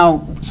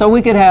 Now, so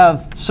we could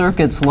have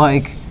circuits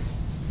like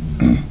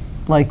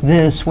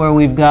this, where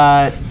we've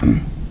got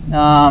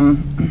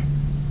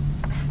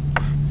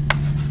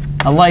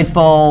a light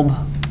bulb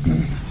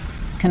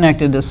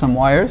connected to some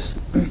wires.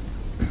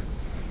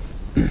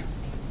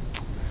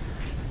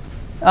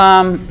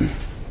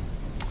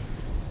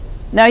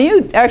 Now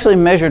you actually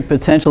measured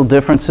potential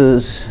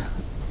differences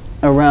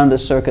around a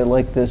circuit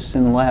like this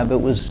in the lab. It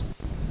was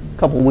a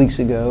couple weeks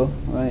ago,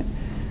 right?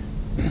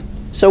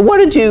 So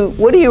what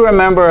do you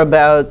remember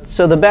about,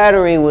 so the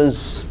battery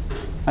was,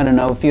 I don't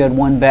know, if you had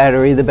one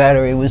battery, the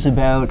battery was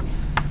about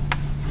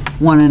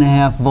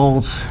 1.5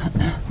 volts.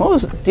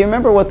 Do you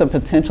remember what the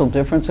potential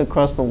difference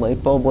across the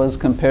light bulb was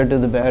compared to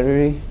the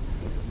battery?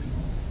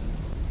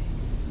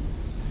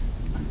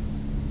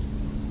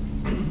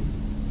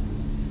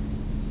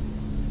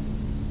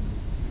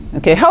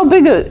 Okay, how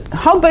big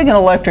an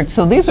electric,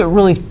 so these are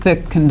really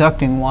thick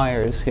conducting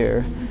wires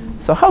here.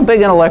 So how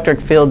big an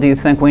electric field do you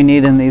think we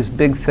need in these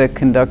big, thick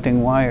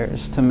conducting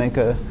wires to make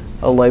a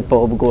light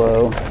bulb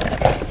glow?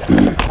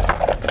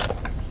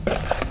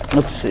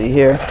 Let's see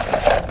here,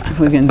 if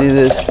we can do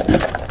this.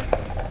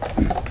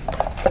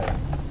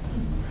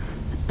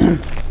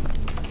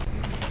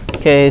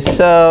 Okay,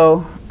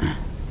 so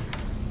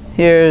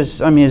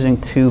I'm using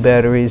 2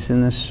 batteries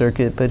in this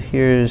circuit, but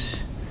here's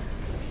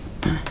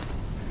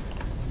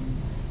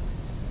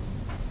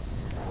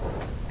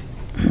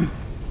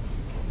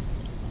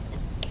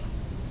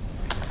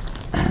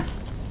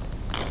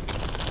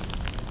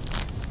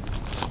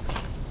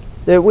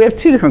we have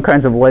 2 different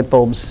kinds of light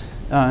bulbs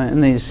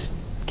in these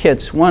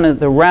kits.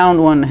 The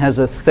round one has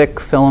a thick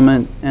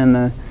filament,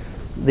 and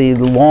the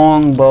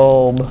long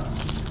bulb,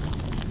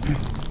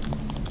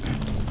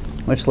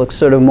 which looks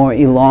sort of more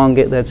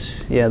elongate.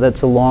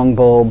 That's a long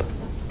bulb.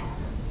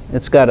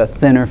 It's got a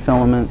thinner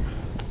filament,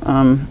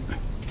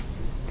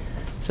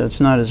 so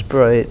it's not as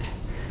bright.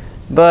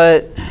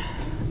 But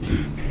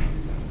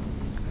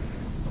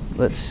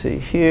let's see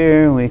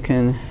here. We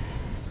can.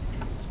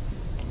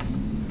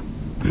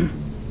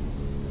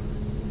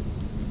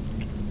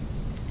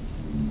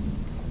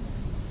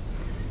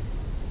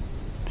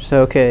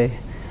 Okay,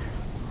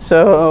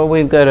 so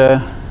we've got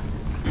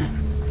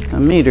a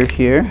meter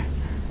here.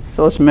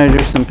 So let's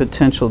measure some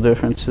potential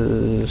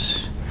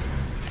differences.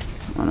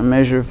 I want to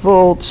measure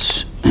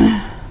volts.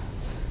 I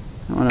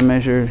want to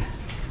measure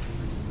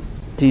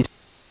DC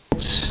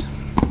volts.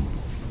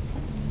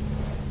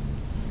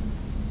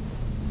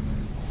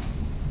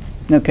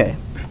 Okay,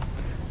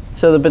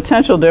 so the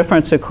potential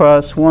difference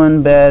across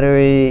one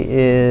battery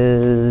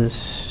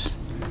is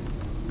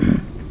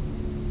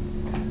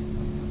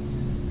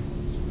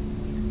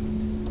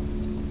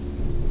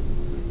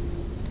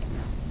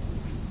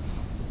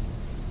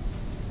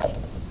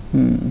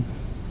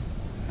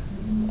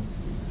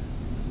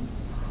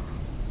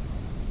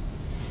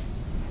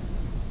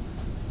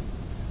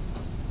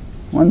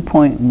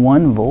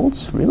 1.1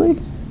 volts, really?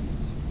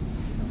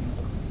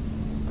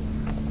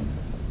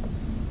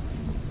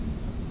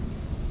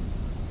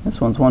 This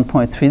one's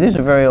 1.3. These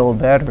are very old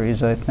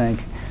batteries, I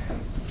think.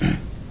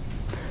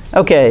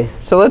 Okay,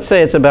 so let's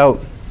say it's about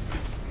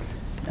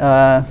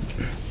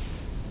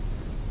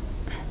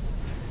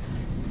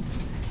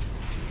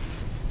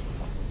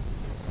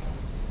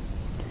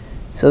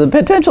so the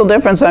potential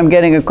difference I'm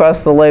getting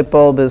across the light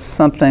bulb is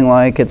something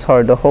like, it's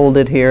hard to hold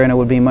it here, and it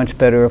would be much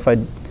better if I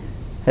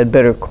had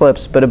better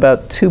clips, but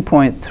about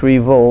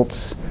 2.3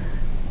 volts.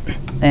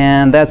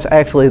 And that's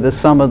actually the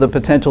sum of the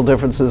potential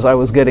differences I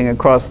was getting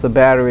across the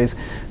batteries.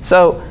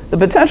 So the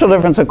potential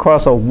difference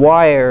across a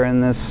wire in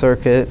this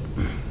circuit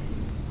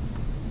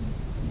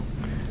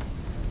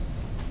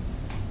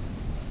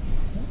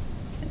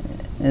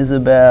is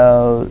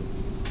about,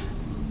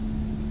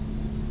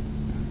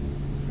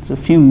 it's a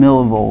few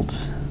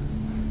millivolts.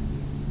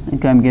 I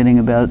think I'm getting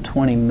about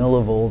 20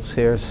 millivolts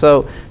here.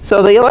 So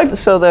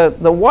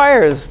the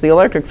wires, the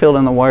electric field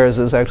in the wires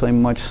is actually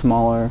much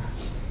smaller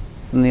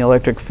than the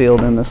electric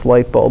field in this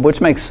light bulb, which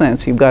makes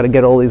sense. You've got to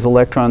get all these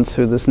electrons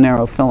through this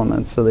narrow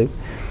filament.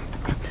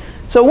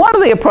 So one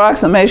of the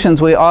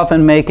approximations we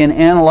often make in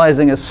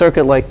analyzing a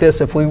circuit like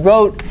this, if we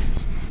wrote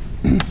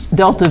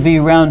delta V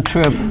round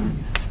trip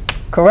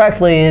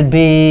correctly, it'd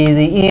be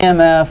the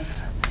EMF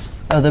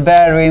of the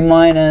battery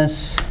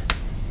minus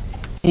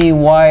E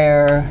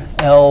wire,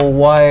 L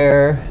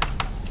wire,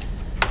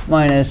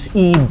 minus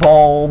E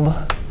bulb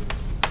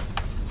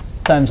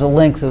times the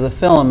length of the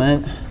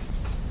filament,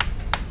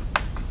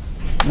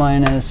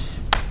 minus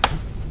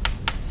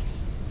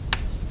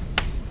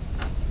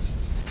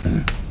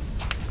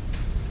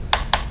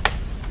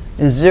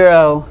is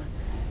 0.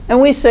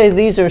 And we say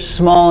these are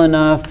small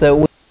enough that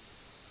we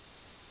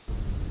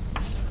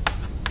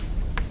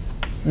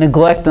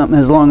neglect them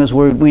as long as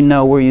we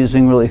know we're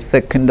using really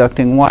thick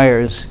conducting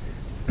wires,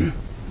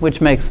 which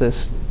makes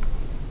this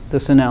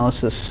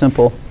analysis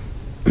simple.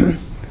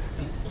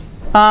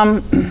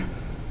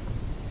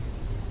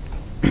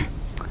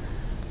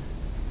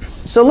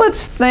 So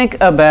let's think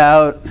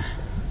about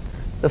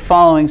the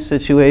following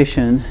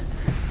situation.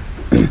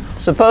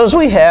 Suppose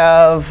we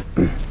have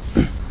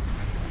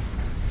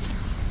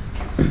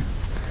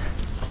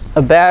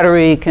a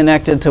battery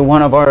connected to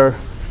one of our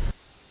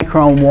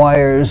Nichrome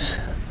wires.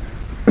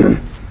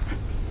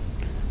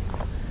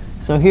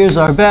 So here's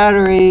our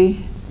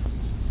battery.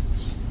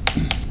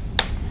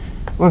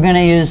 We're going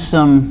to use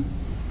some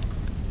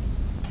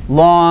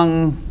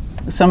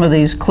of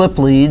these clip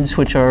leads,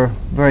 which are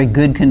very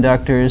good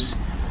conductors,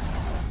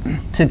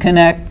 to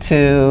connect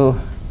to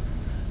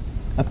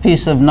a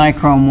piece of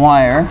Nichrome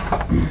wire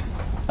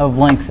of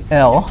length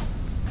L.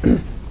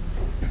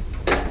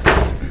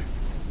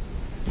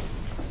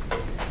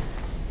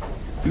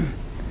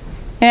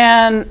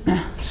 And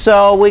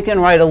so we can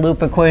write a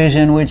loop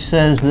equation which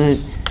says that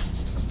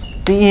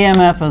the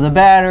EMF of the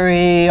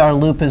battery, our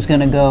loop is going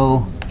to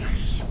go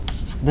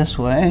this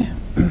way.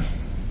 And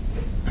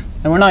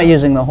we're not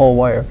using the whole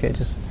wire, okay,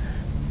 just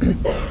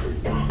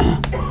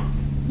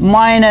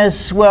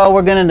minus, well,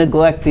 we're going to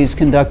neglect these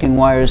conducting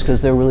wires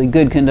because they're really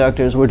good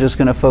conductors. We're just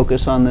going to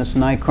focus on this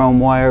Nichrome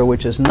wire,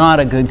 which is not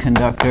a good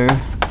conductor.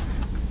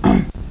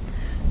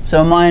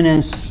 So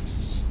minus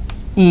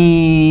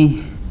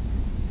E,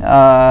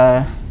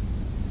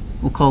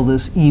 we'll call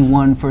this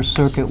E1 for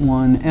circuit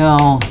 1,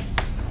 L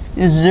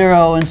is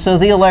 0. And so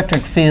the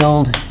electric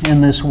field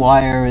in this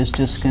wire is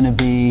just going to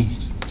be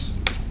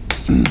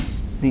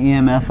the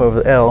EMF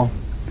over L.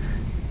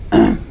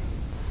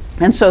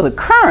 And so the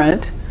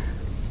current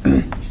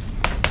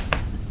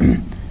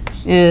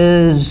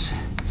is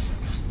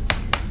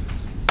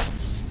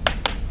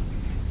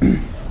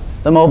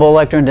the mobile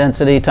electron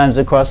density times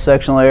the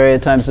cross-sectional area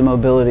times the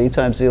mobility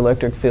times the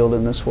electric field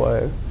in this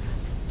wire.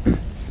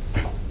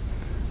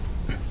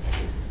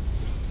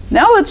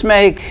 Now let's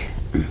make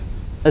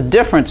a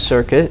different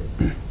circuit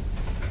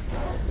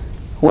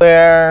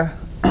where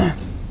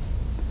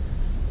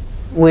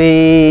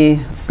we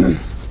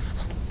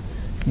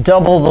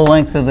double the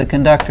length of the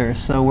conductor.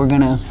 So we're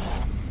going to,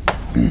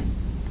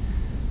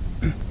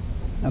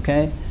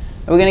 okay,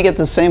 are we going to get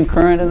the same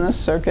current in this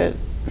circuit?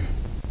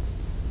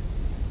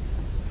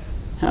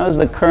 How is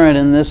the current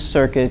in this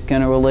circuit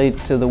going to relate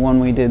to the one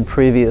we did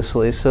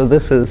previously? So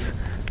this is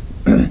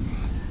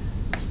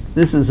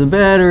this is a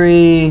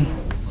battery.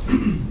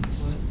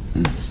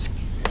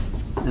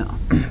 No.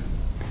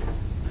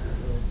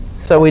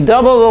 So we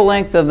double the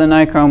length of the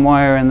Nichrome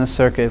wire in the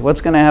circuit.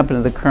 What's going to happen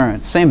to the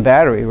current? Same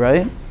battery,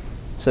 right?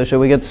 So should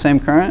we get the same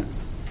current?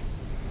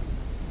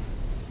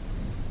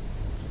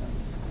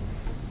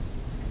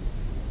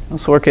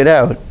 Let's work it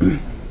out.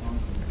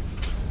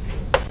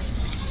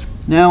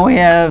 Now we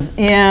have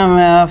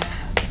EMF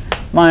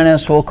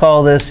minus, we'll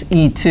call this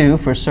E2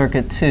 for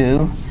circuit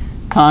 2,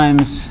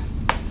 times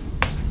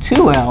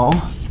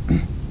 2L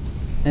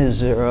is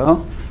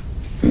 0.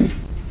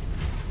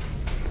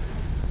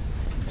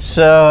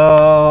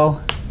 So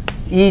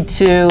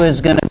E2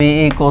 is going to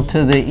be equal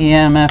to the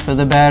EMF of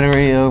the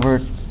battery over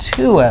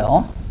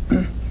 2L.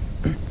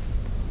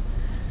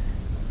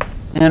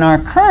 And our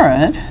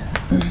current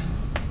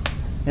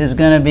is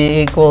going to be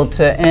equal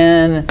to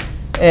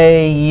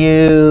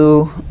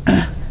NAU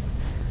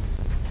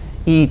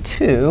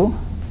E2.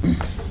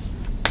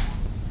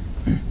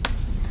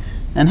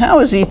 And how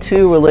is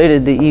E2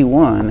 related to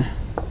E1?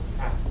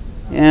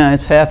 Yeah,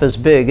 it's half as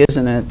big,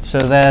 isn't it? So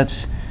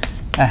that's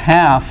a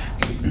half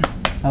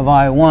of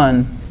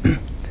I1.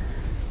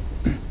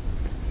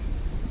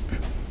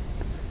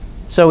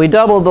 So we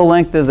doubled the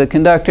length of the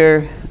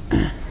conductor.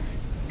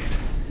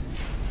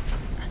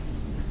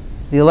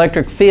 The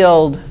electric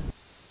field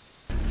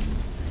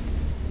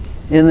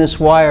in this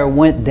wire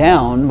went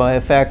down by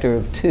a factor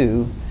of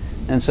 2,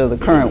 and so the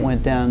current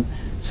went down.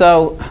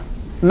 So,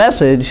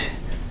 message,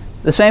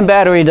 the same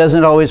battery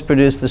doesn't always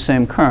produce the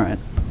same current.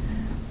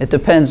 It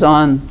depends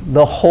on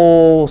the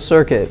whole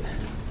circuit,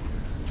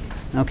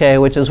 okay,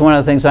 which is one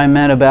of the things I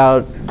meant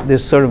about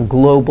this sort of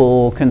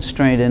global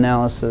constraint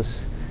analysis.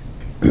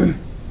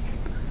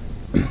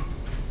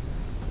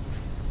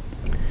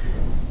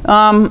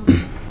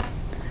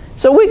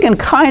 So we can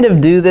kind of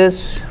do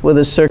this with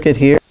a circuit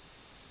here.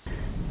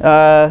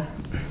 And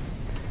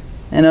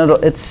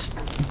it's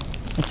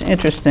it's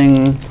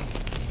interesting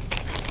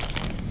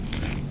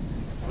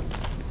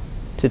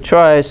to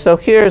try. So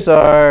here's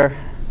our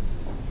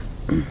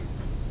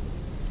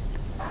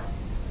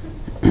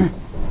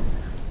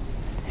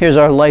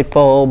light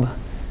bulb,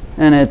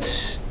 and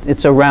it's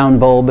a round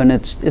bulb, and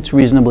it's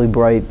reasonably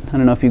bright. I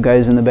don't know if you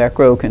guys in the back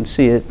row can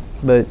see it,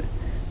 but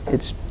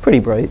it's pretty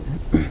bright.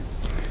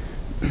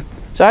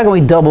 So how can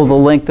we double the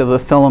length of a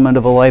filament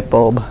of a light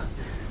bulb?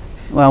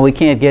 Well, we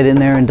can't get in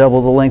there and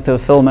double the length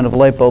of a filament of a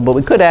light bulb, but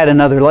we could add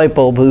another light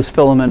bulb whose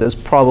filament is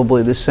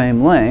probably the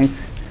same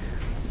length.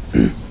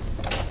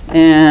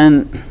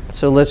 And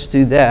so let's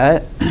do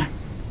that.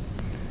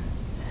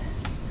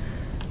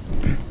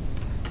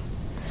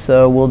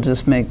 So we'll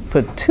just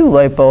put 2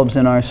 light bulbs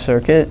in our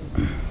circuit.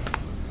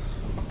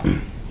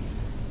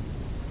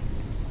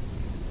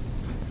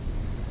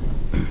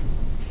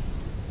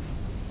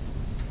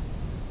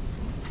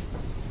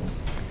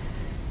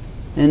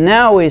 And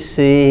now we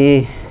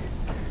see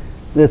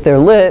that they're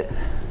lit,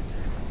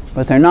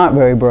 but they're not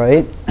very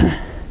bright.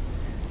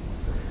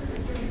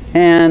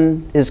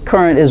 And is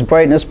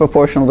brightness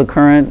proportional to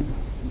current?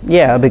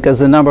 Yeah, because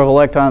the number of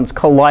electrons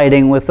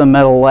colliding with the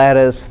metal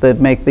lattice that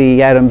make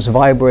the atoms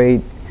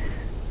vibrate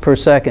per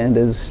second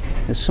is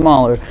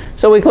smaller.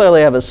 So we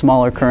clearly have a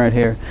smaller current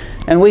here.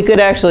 And we could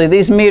actually,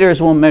 these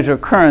meters will measure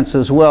currents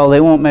as well.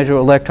 They won't measure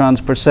electrons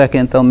per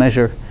second. They'll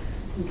measure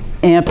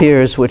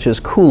amperes, which is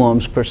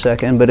coulombs per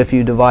second. But if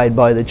you divide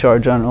by the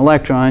charge on an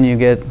electron, you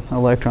get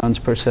electrons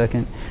per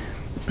second.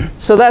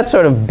 So that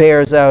sort of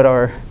bears out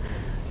our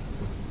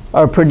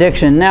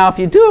prediction. Now, if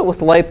you do it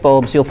with light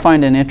bulbs, you'll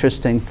find an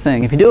interesting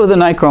thing. If you do it with a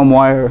nichrome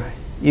wire,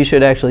 you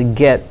should actually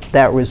get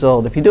that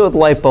result. If you do it with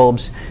light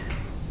bulbs,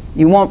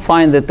 you won't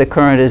find that the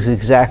current is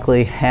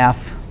exactly half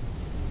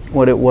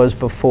what it was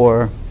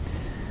before,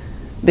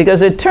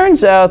 because it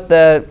turns out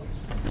that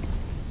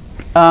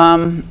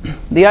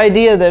the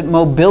idea that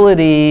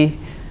mobility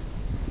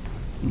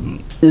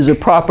is a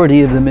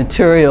property of the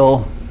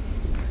material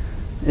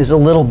is a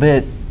little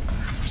bit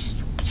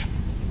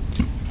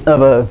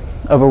of a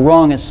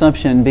wrong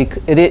assumption.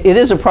 It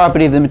is a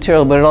property of the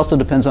material, but it also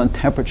depends on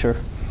temperature.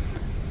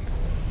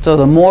 So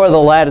the more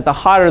the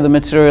hotter the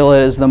material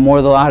is, the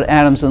more the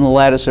atoms in the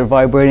lattice are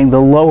vibrating,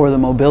 the lower the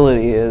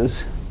mobility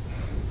is.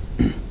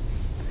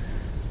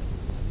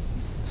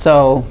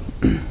 So,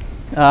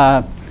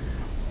 so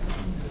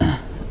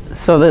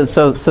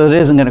it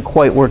isn't going to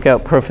quite work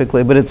out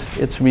perfectly, but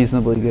it's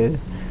reasonably good.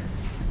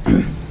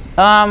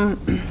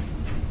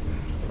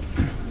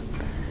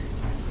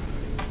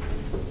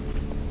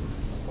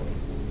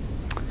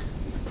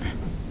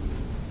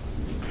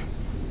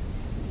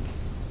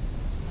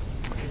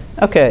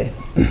 Okay,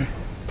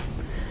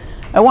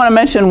 I want to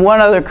mention one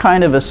other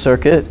kind of a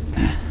circuit,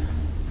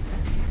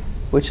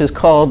 which is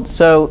called,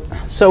 so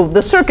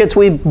the circuits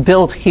we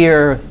built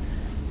here,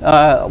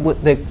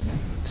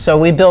 so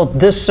we built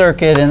this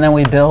circuit, and then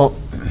we built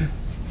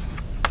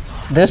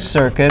this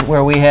circuit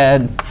where we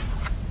had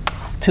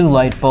 2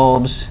 light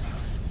bulbs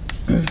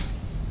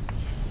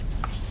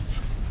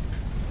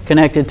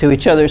connected to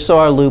each other, so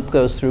our loop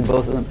goes through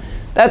both of them.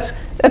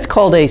 That's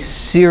called a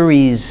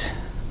series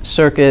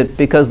circuit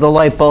because the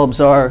light bulbs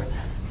are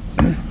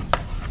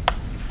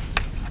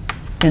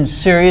in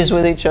series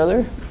with each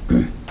other.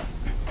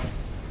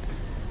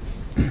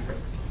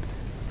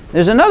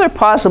 There's another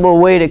possible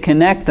way to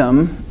connect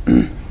them.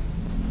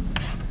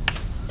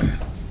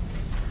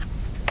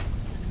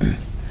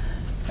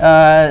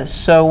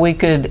 So we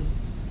could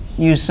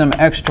use some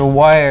extra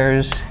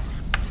wires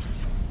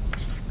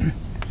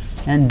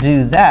and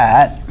do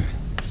that.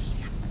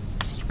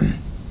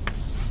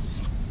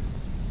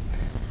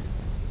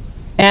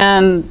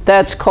 And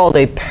that's called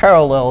a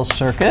parallel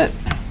circuit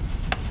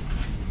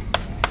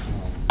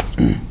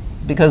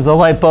because the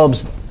light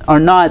bulbs are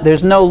not,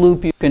 there's no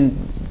loop you can,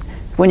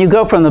 when you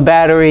go from the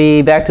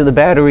battery back to the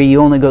battery, you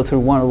only go through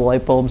one of the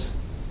light bulbs,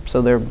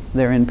 so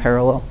they're in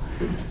parallel.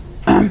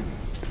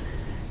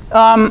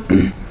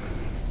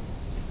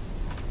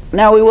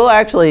 Now we will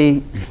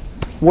actually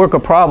work a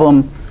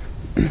problem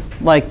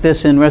like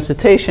this in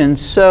recitation.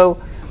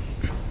 So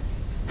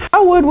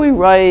how would we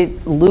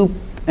write loop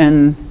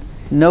and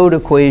node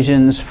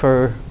equations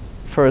for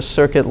a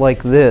circuit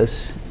like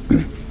this,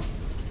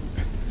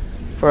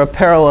 for a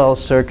parallel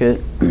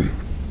circuit?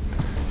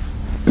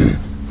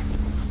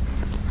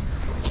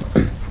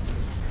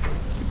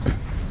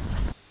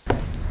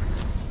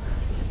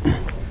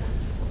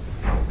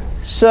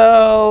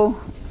 So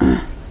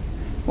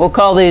we'll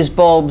call these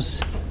bulbs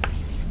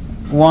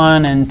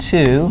 1 and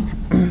 2.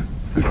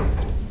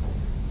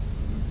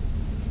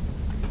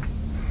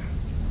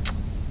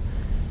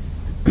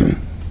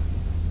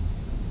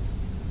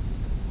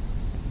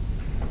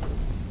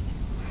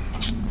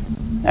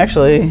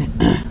 Actually,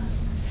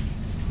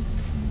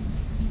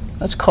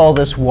 let's call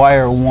this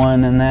wire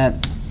 1 and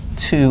that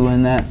 2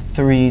 and that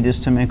 3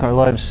 just to make our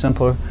lives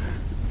simpler.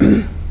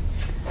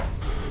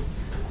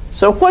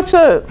 So what's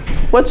a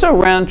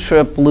round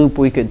trip loop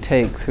we could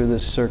take through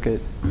this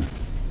circuit?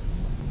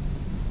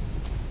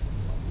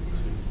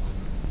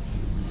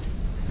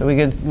 So we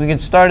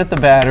could start at the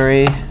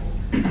battery.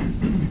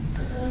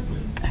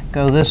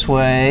 go this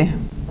way.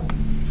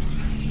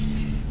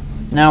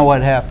 Now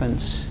what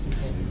happens?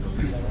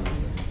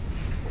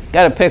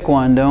 Got to pick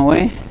one, don't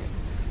we?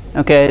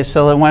 Okay,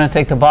 so I want to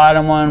take the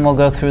bottom one. We'll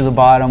go through the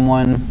bottom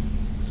one.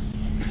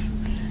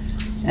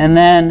 And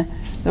then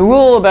the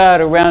rule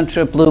about a round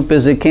trip loop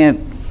is it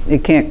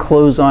can't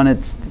close on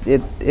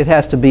it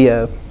has to be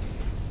a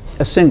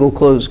single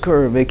closed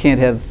curve. It can't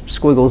have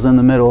squiggles in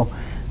the middle.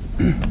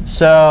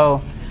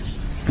 So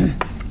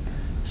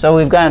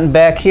we've gotten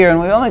back here, and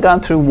we've only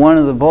gone through one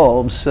of the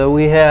bulbs. So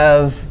we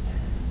have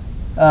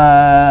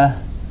the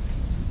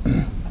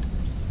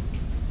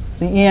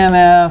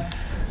EMF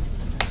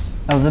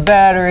of the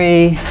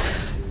battery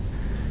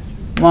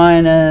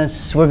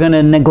minus, we're going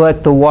to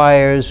neglect the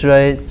wires,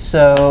 right?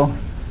 So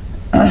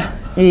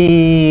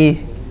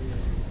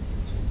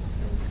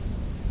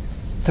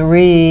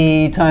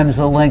E3 times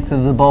the length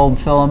of the bulb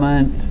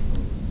filament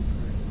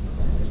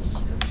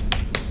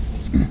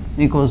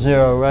equals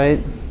 0, right?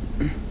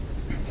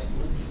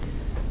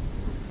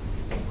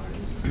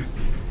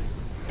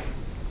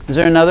 Is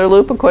there another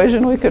loop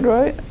equation we could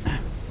write?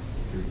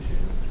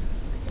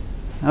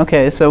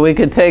 Okay, so we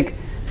could take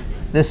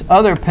this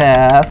other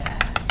path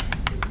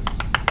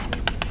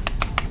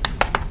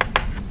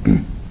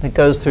that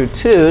goes through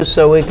 2,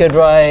 so we could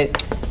write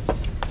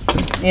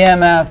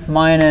EMF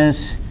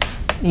minus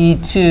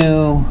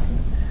E2.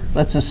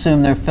 Let's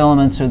assume their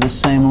filaments are the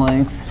same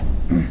length.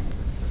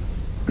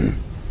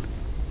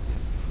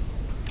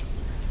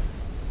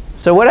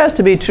 So what has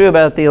to be true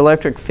about the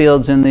electric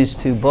fields in these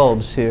two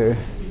bulbs here?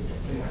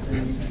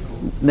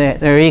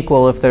 They're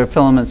equal if they're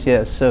filaments,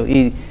 yes. So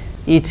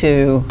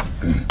E2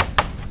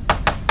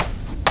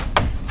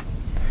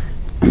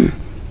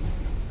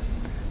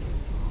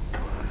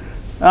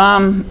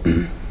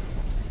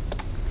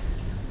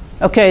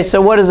 okay,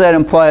 so what does that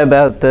imply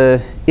about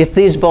if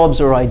these bulbs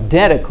are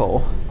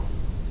identical,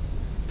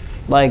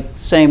 like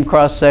same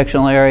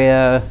cross-sectional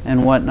area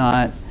and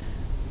whatnot,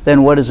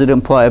 then what does it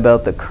imply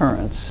about the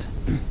currents?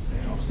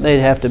 They'd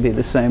have to be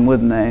the same,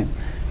 wouldn't they?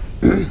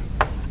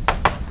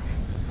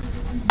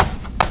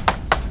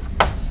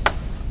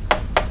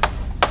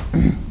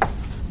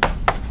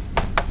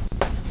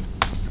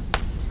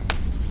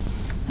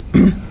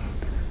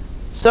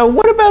 So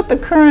what about the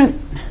current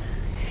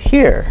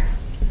here,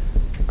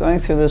 going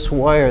through this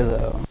wire,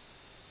 though?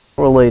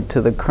 Relate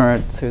to the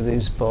current through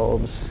these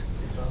bulbs.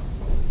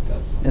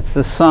 It's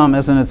the sum,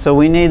 isn't it? So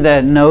we need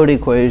that node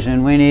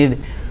equation. We need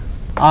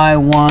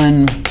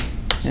I1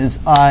 is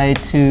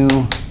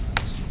I2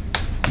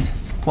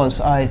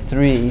 plus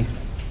I3.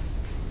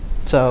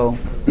 So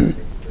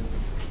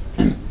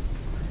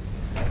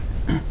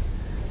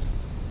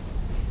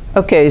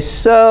okay,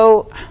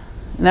 so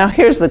now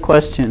here's the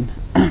question.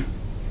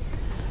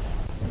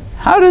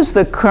 How does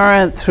the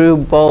current through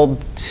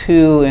bulb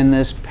 2 in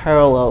this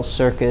parallel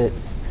circuit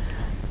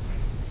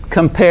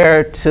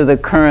compare to the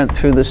current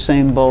through the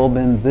same bulb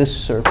in this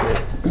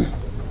circuit?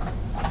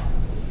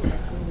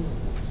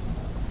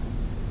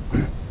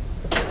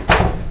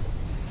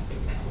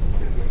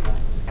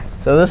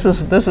 So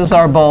this is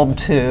our bulb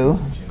 2.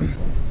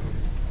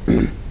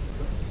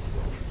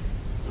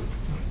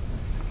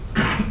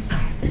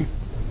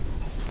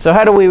 So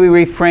how do we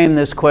reframe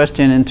this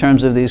question in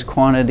terms of these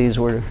quantities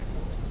we're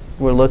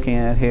looking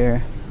at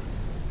here?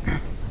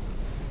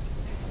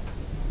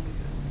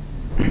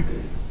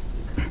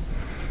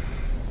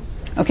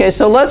 Okay,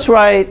 so let's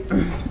write,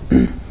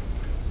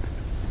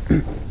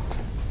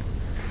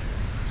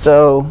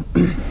 so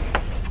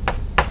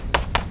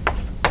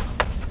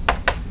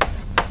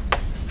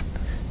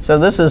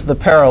this is the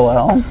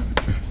parallel.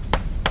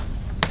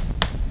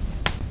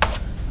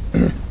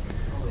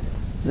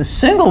 The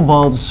single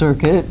bulb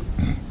circuit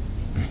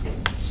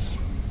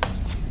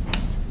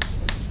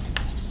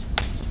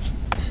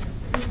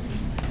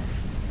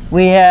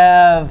we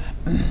have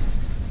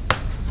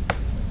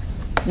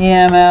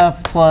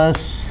EMF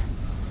plus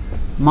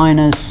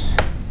minus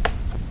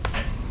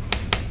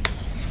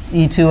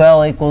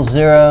E2L equals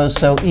 0,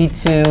 so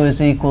E2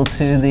 is equal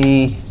to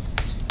the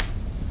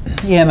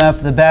EMF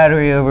of the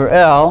battery over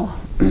L.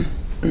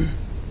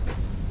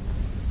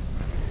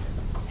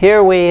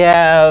 Here we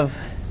have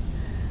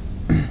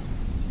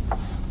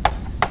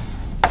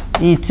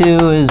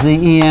E2 is the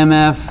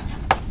EMF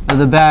of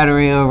the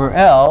battery over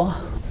L.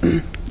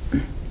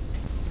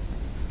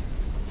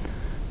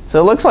 So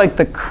it looks like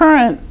the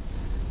current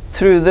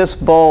through this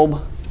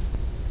bulb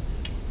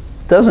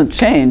doesn't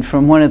change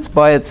from when it's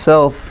by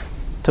itself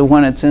to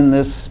when it's in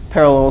this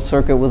parallel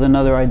circuit with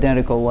another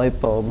identical light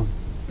bulb.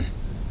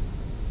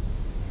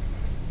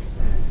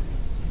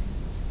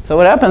 So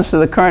what happens to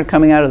the current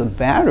coming out of the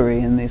battery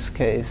in this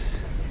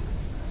case?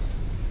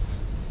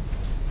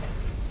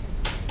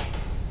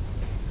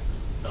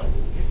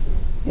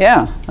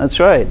 Yeah, that's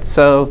right.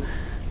 So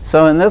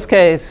in this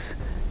case,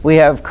 we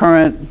have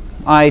current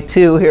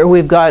I2 here.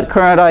 We've got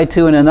current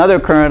I2 and another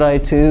current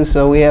I2,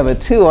 so we have a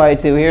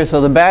 2I2 here. So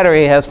the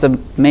battery has to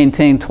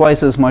maintain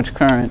twice as much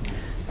current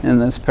in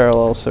this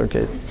parallel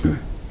circuit.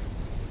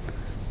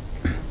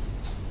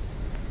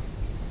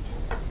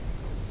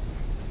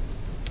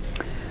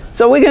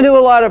 So we can do a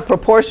lot of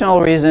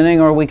proportional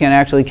reasoning, or we can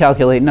actually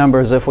calculate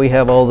numbers if we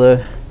have all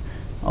the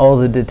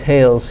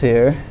details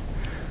here.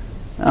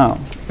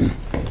 Oh,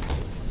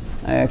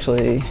 that's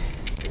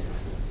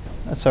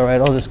all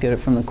right. I'll just get it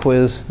from the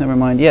quiz. Never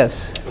mind. Yes.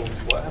 So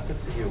what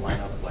happens if you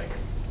line up like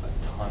a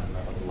ton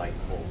of light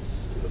bulbs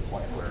to the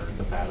point where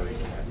the battery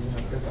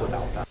can't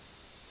without that?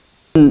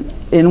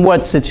 In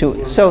what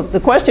situation? So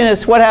the question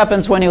is, what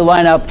happens when you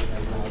line up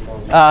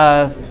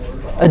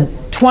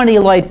 20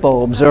 light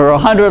bulbs or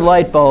 100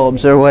 light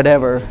bulbs or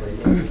whatever?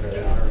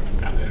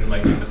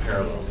 Like in the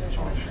parallel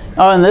situation.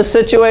 Oh, in this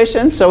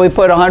situation? So we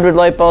put 100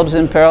 light bulbs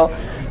in parallel?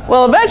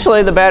 Well,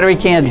 eventually the battery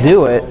can't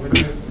do it.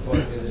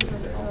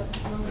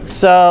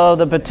 So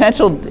the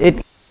potential,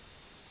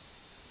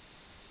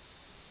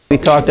 we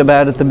talked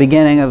about at the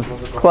beginning of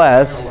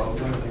class.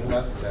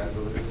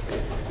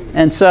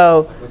 And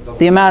so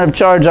the amount of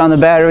charge on the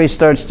battery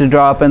starts to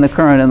drop and the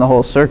current in the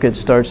whole circuit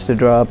starts to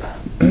drop.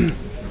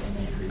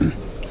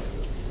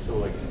 So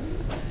like,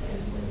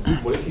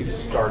 what if you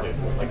started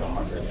with like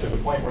 100 to the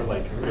point where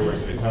like there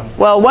was enough?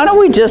 Well, why don't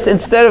we just,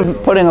 instead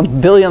of putting a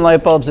billion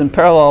light bulbs in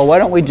parallel, why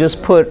don't we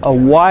just put a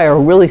wire, a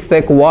really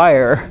thick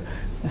wire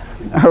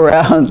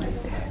around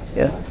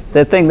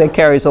the thing that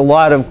carries a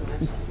lot of,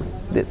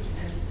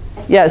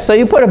 yeah, so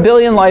you put a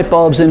billion light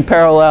bulbs in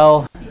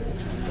parallel.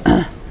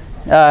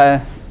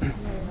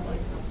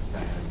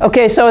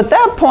 Okay, so at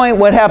that point,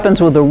 what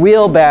happens with the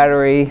real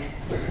battery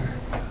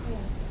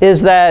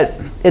is that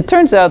it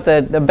turns out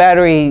that the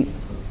battery,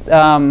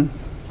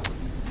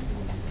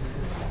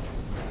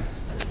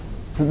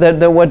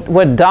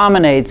 what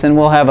dominates, and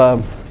we'll have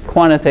a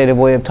quantitative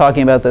way of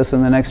talking about this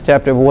in the next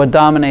chapter, but what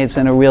dominates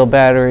in a real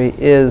battery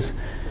is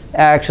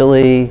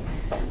actually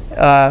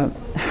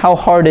how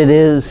hard it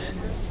is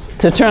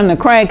to turn the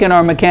crank in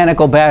our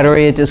mechanical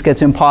battery. It just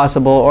gets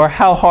impossible, or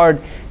how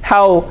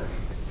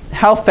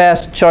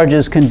fast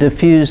charges can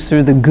diffuse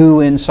through the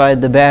goo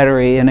inside the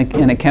battery in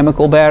a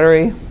chemical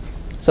battery.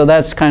 So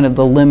that's kind of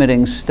the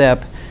limiting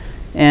step.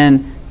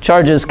 And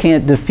charges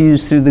can't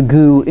diffuse through the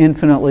goo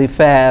infinitely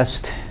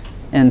fast.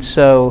 And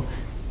so,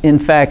 in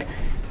fact,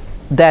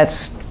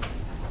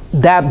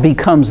 that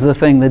becomes the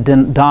thing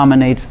that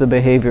dominates the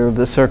behavior of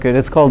the circuit.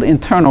 It's called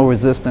internal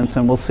resistance,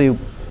 and we'll see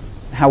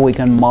how we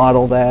can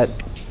model that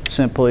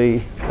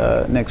simply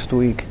next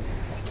week.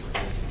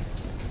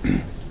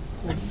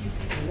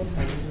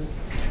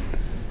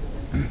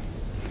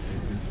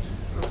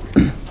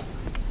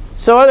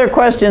 So other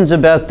questions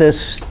about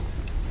this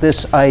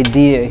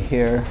idea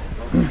here?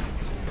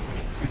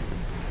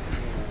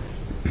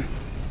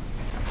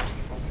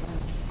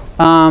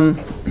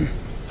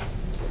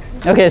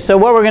 Okay, so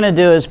what we're going to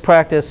do is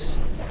practice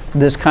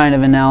this kind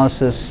of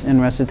analysis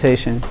in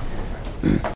recitation.